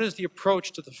study what is the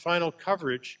approach to the final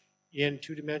coverage in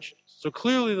 2 dimensions. So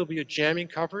clearly there'll be a jamming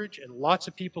coverage, and lots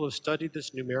of people have studied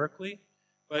this numerically.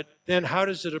 But then how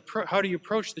do you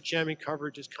approach the jamming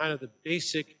coverage is kind of the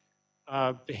basic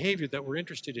behavior that we're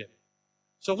interested in.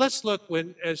 So let's look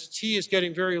as T is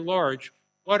getting very large,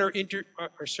 what our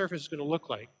surface is going to look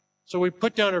like. So we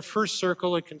put down our first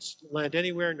circle, it can land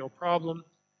anywhere, no problem.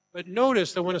 But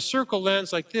notice that when a circle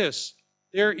lands like this,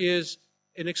 there is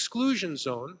an exclusion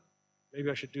zone. Maybe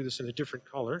I should do this in a different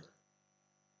color.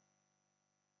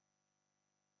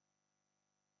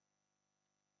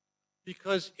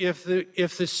 Because if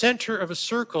the center of a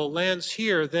circle lands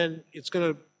here, then it's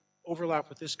going to overlap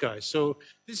with this guy. So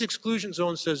this exclusion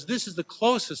zone says this is the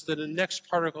closest that a next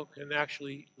particle can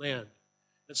actually land.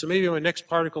 And so maybe my next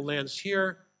particle lands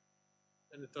here,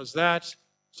 and it does that.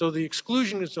 So the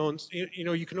exclusion zones,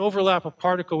 you can overlap a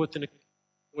particle with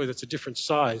it's a different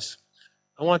size.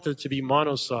 I want it to be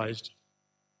mono-sized.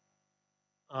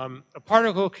 A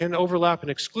particle can overlap an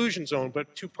exclusion zone,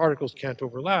 but 2 particles can't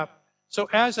overlap. So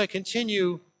as I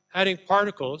continue adding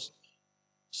particles,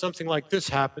 something like this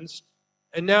happens.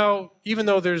 And now, even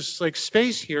though there's like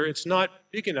space here, it's not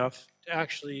big enough to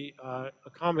actually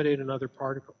accommodate another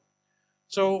particle.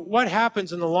 So what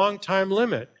happens in the long time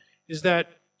limit is that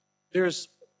there's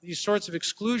these sorts of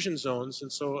exclusion zones. And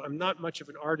so I'm not much of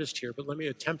an artist here, but let me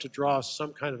attempt to draw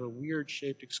some kind of a weird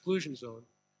shaped exclusion zone.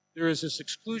 There is this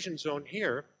exclusion zone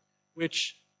here,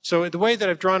 so the way that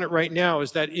I've drawn it right now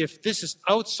is that if this is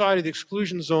outside of the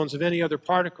exclusion zones of any other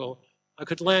particle, I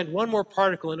could land one more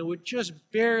particle and it would just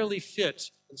barely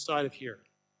fit inside of here.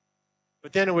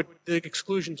 But then the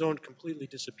exclusion zone completely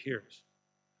disappears.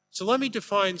 So let me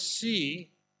define C,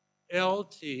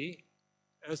 LT,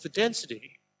 as the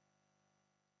density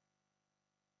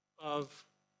of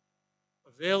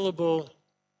available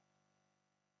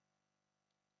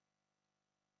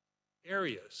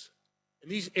areas.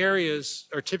 And these areas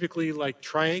are typically like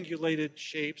triangulated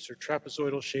shapes or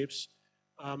trapezoidal shapes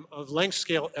of length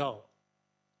scale L.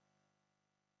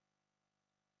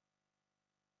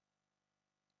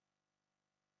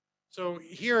 So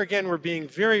here again, we're being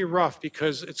very rough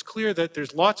because it's clear that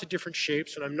there's lots of different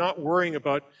shapes, and I'm not worrying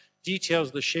about details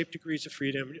of the shape degrees of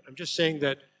freedom. I'm just saying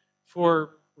that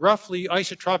for roughly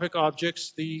isotropic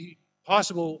objects, the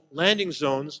possible landing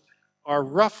zones are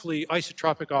roughly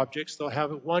isotropic objects. They'll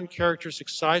have one characteristic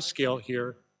size scale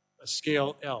here, a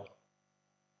scale L.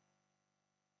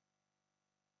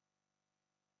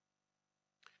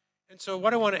 And so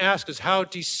what I want to ask is how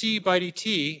dc by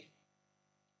dt,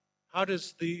 how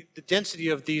does the density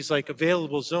of these like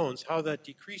available zones, how that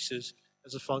decreases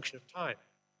as a function of time.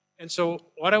 And so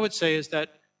what I would say is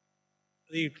that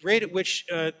the rate at which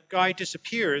a guy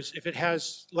disappears, if it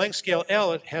has length scale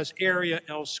L, it has area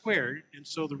L squared. And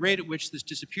so the rate at which this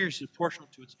disappears is proportional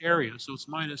to its area. So it's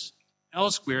minus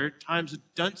L squared times the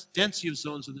density of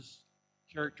zones of this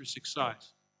characteristic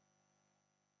size.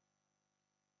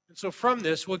 And so from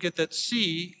this, we'll get that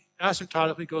C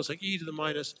asymptotically goes like e to the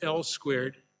minus L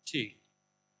squared t.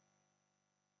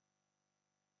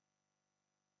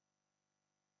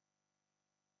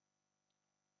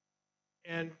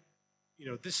 And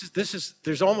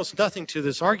there's almost nothing to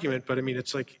this argument, but I mean,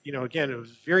 it's like, again, it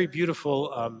was very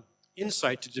beautiful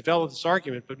insight to develop this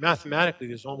argument, but mathematically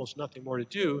there's almost nothing more to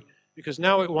do, because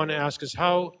now what we want to ask is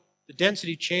how the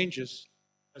density changes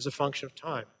as a function of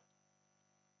time.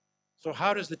 So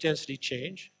how does the density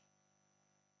change?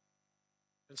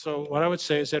 And so what I would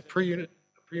say is that per unit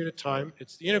time,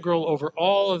 it's the integral over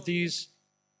all of these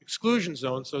exclusion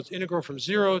zones, so it's integral from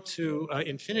 0 to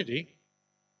infinity,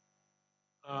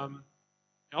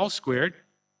 L squared,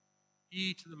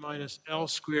 e to the minus L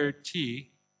squared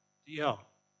t dl.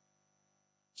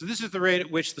 So this is the rate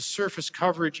at which the surface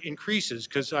coverage increases,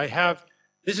 because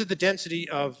this is the density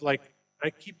of, like,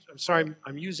 I'm sorry,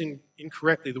 I'm using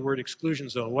incorrectly the word exclusion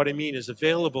zone. What I mean is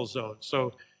available zone.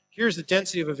 So here's the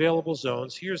density of available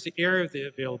zones, here's the area of the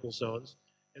available zones,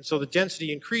 and so the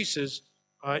density increases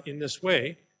in this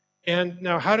way. And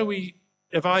now how do we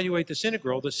evaluate this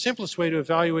integral? The simplest way to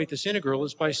evaluate this integral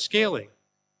is by scaling.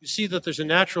 You see that there's a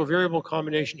natural variable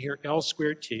combination here, L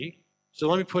squared t. So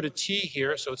let me put a t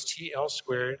here, so it's t L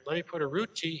squared. Let me put a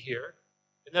root t here,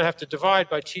 and then I have to divide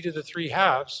by t to the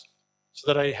 3/2 so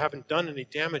that I haven't done any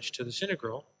damage to this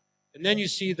integral. And then you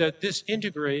see that this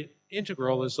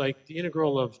integral is like the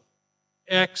integral of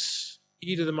x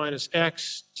e to the minus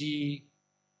x d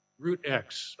root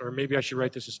x, or maybe I should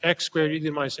write this as x squared e to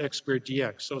the minus x squared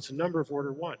dx. So it's a number of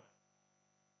order 1.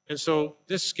 And so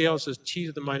this scales as t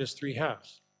to the minus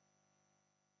 3/2.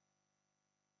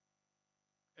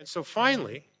 And so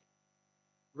finally,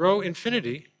 rho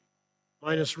infinity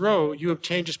minus rho, you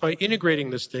obtain just by integrating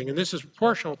this thing, and this is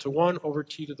proportional to 1 over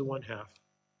t to the 1/2.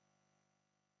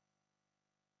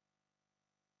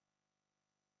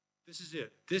 This is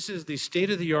it. This is the state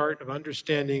of the art of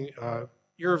understanding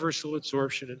irreversible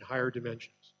absorption in higher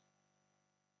dimensions.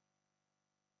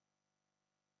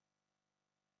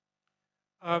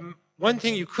 One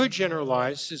thing you could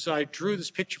generalize is I drew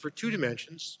this picture for 2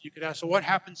 dimensions. You could ask, well, what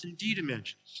happens in d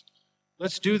dimensions?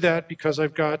 Let's do that because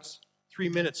I've got 3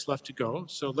 minutes left to go.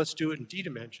 So let's do it in d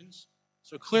dimensions.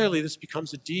 So clearly this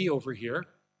becomes a d over here.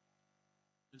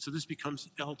 And so this becomes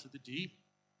L to the d.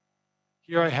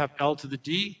 Here I have L to the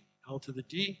d, L to the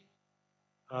d.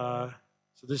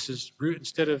 So this is root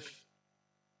instead of,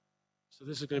 so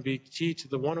this is going to be t to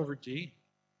the 1 over d.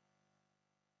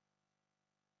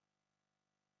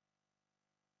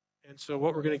 And so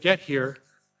what we're going to get here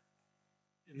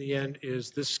in the end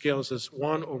is this scales as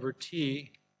 1 over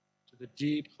t to the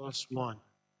d plus 1.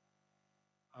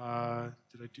 Let's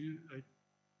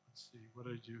see, what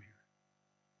did I do here?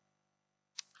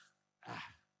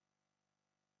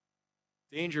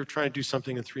 Danger of trying to do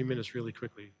something in 3 minutes really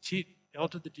quickly. L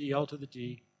to the d, L to the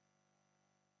d.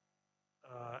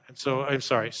 And so, I'm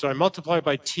sorry, so I multiply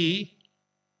by t.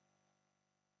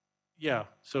 Yeah,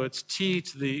 so it's t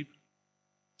to the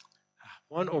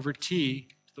 1 over t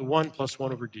to the 1 plus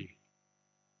 1 over d.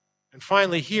 And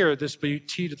finally here, this will be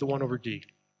t to the 1 over d.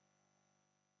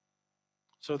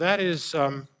 So that is,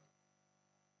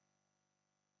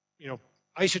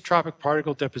 isotropic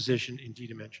particle deposition in d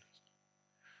dimensions.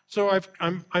 So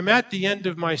I'm at the end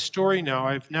of my story now.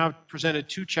 I've now presented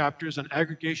 2 chapters on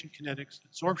aggregation kinetics and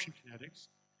absorption kinetics.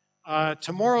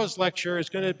 Tomorrow's lecture is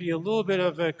going to be a little bit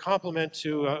of a complement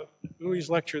to Uwe's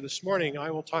lecture this morning.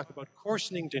 I will talk about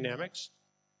coarsening dynamics.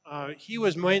 He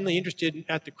was mainly interested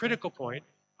at the critical point.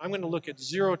 I'm going to look at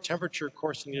zero temperature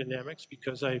coarsening dynamics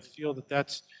because I feel that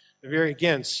that's a very,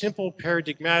 again, simple,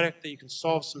 paradigmatic, that you can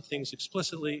solve some things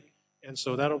explicitly, and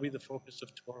so that'll be the focus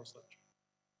of tomorrow's lecture.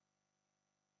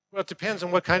 Well, it depends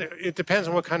on what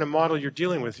kind of model you're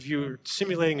dealing with. If you're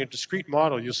simulating a discrete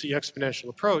model, you'll see exponential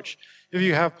approach. If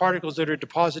you have particles that are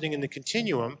depositing in the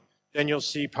continuum, then you'll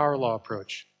see power law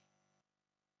approach.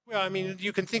 Well, I mean,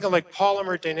 you can think of like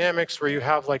polymer dynamics where you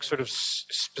have like sort of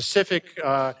specific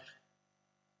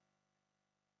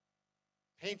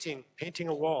painting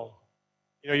a wall.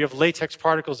 You have latex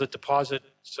particles that deposit,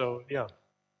 so yeah.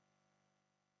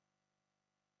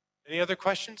 Any other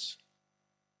questions?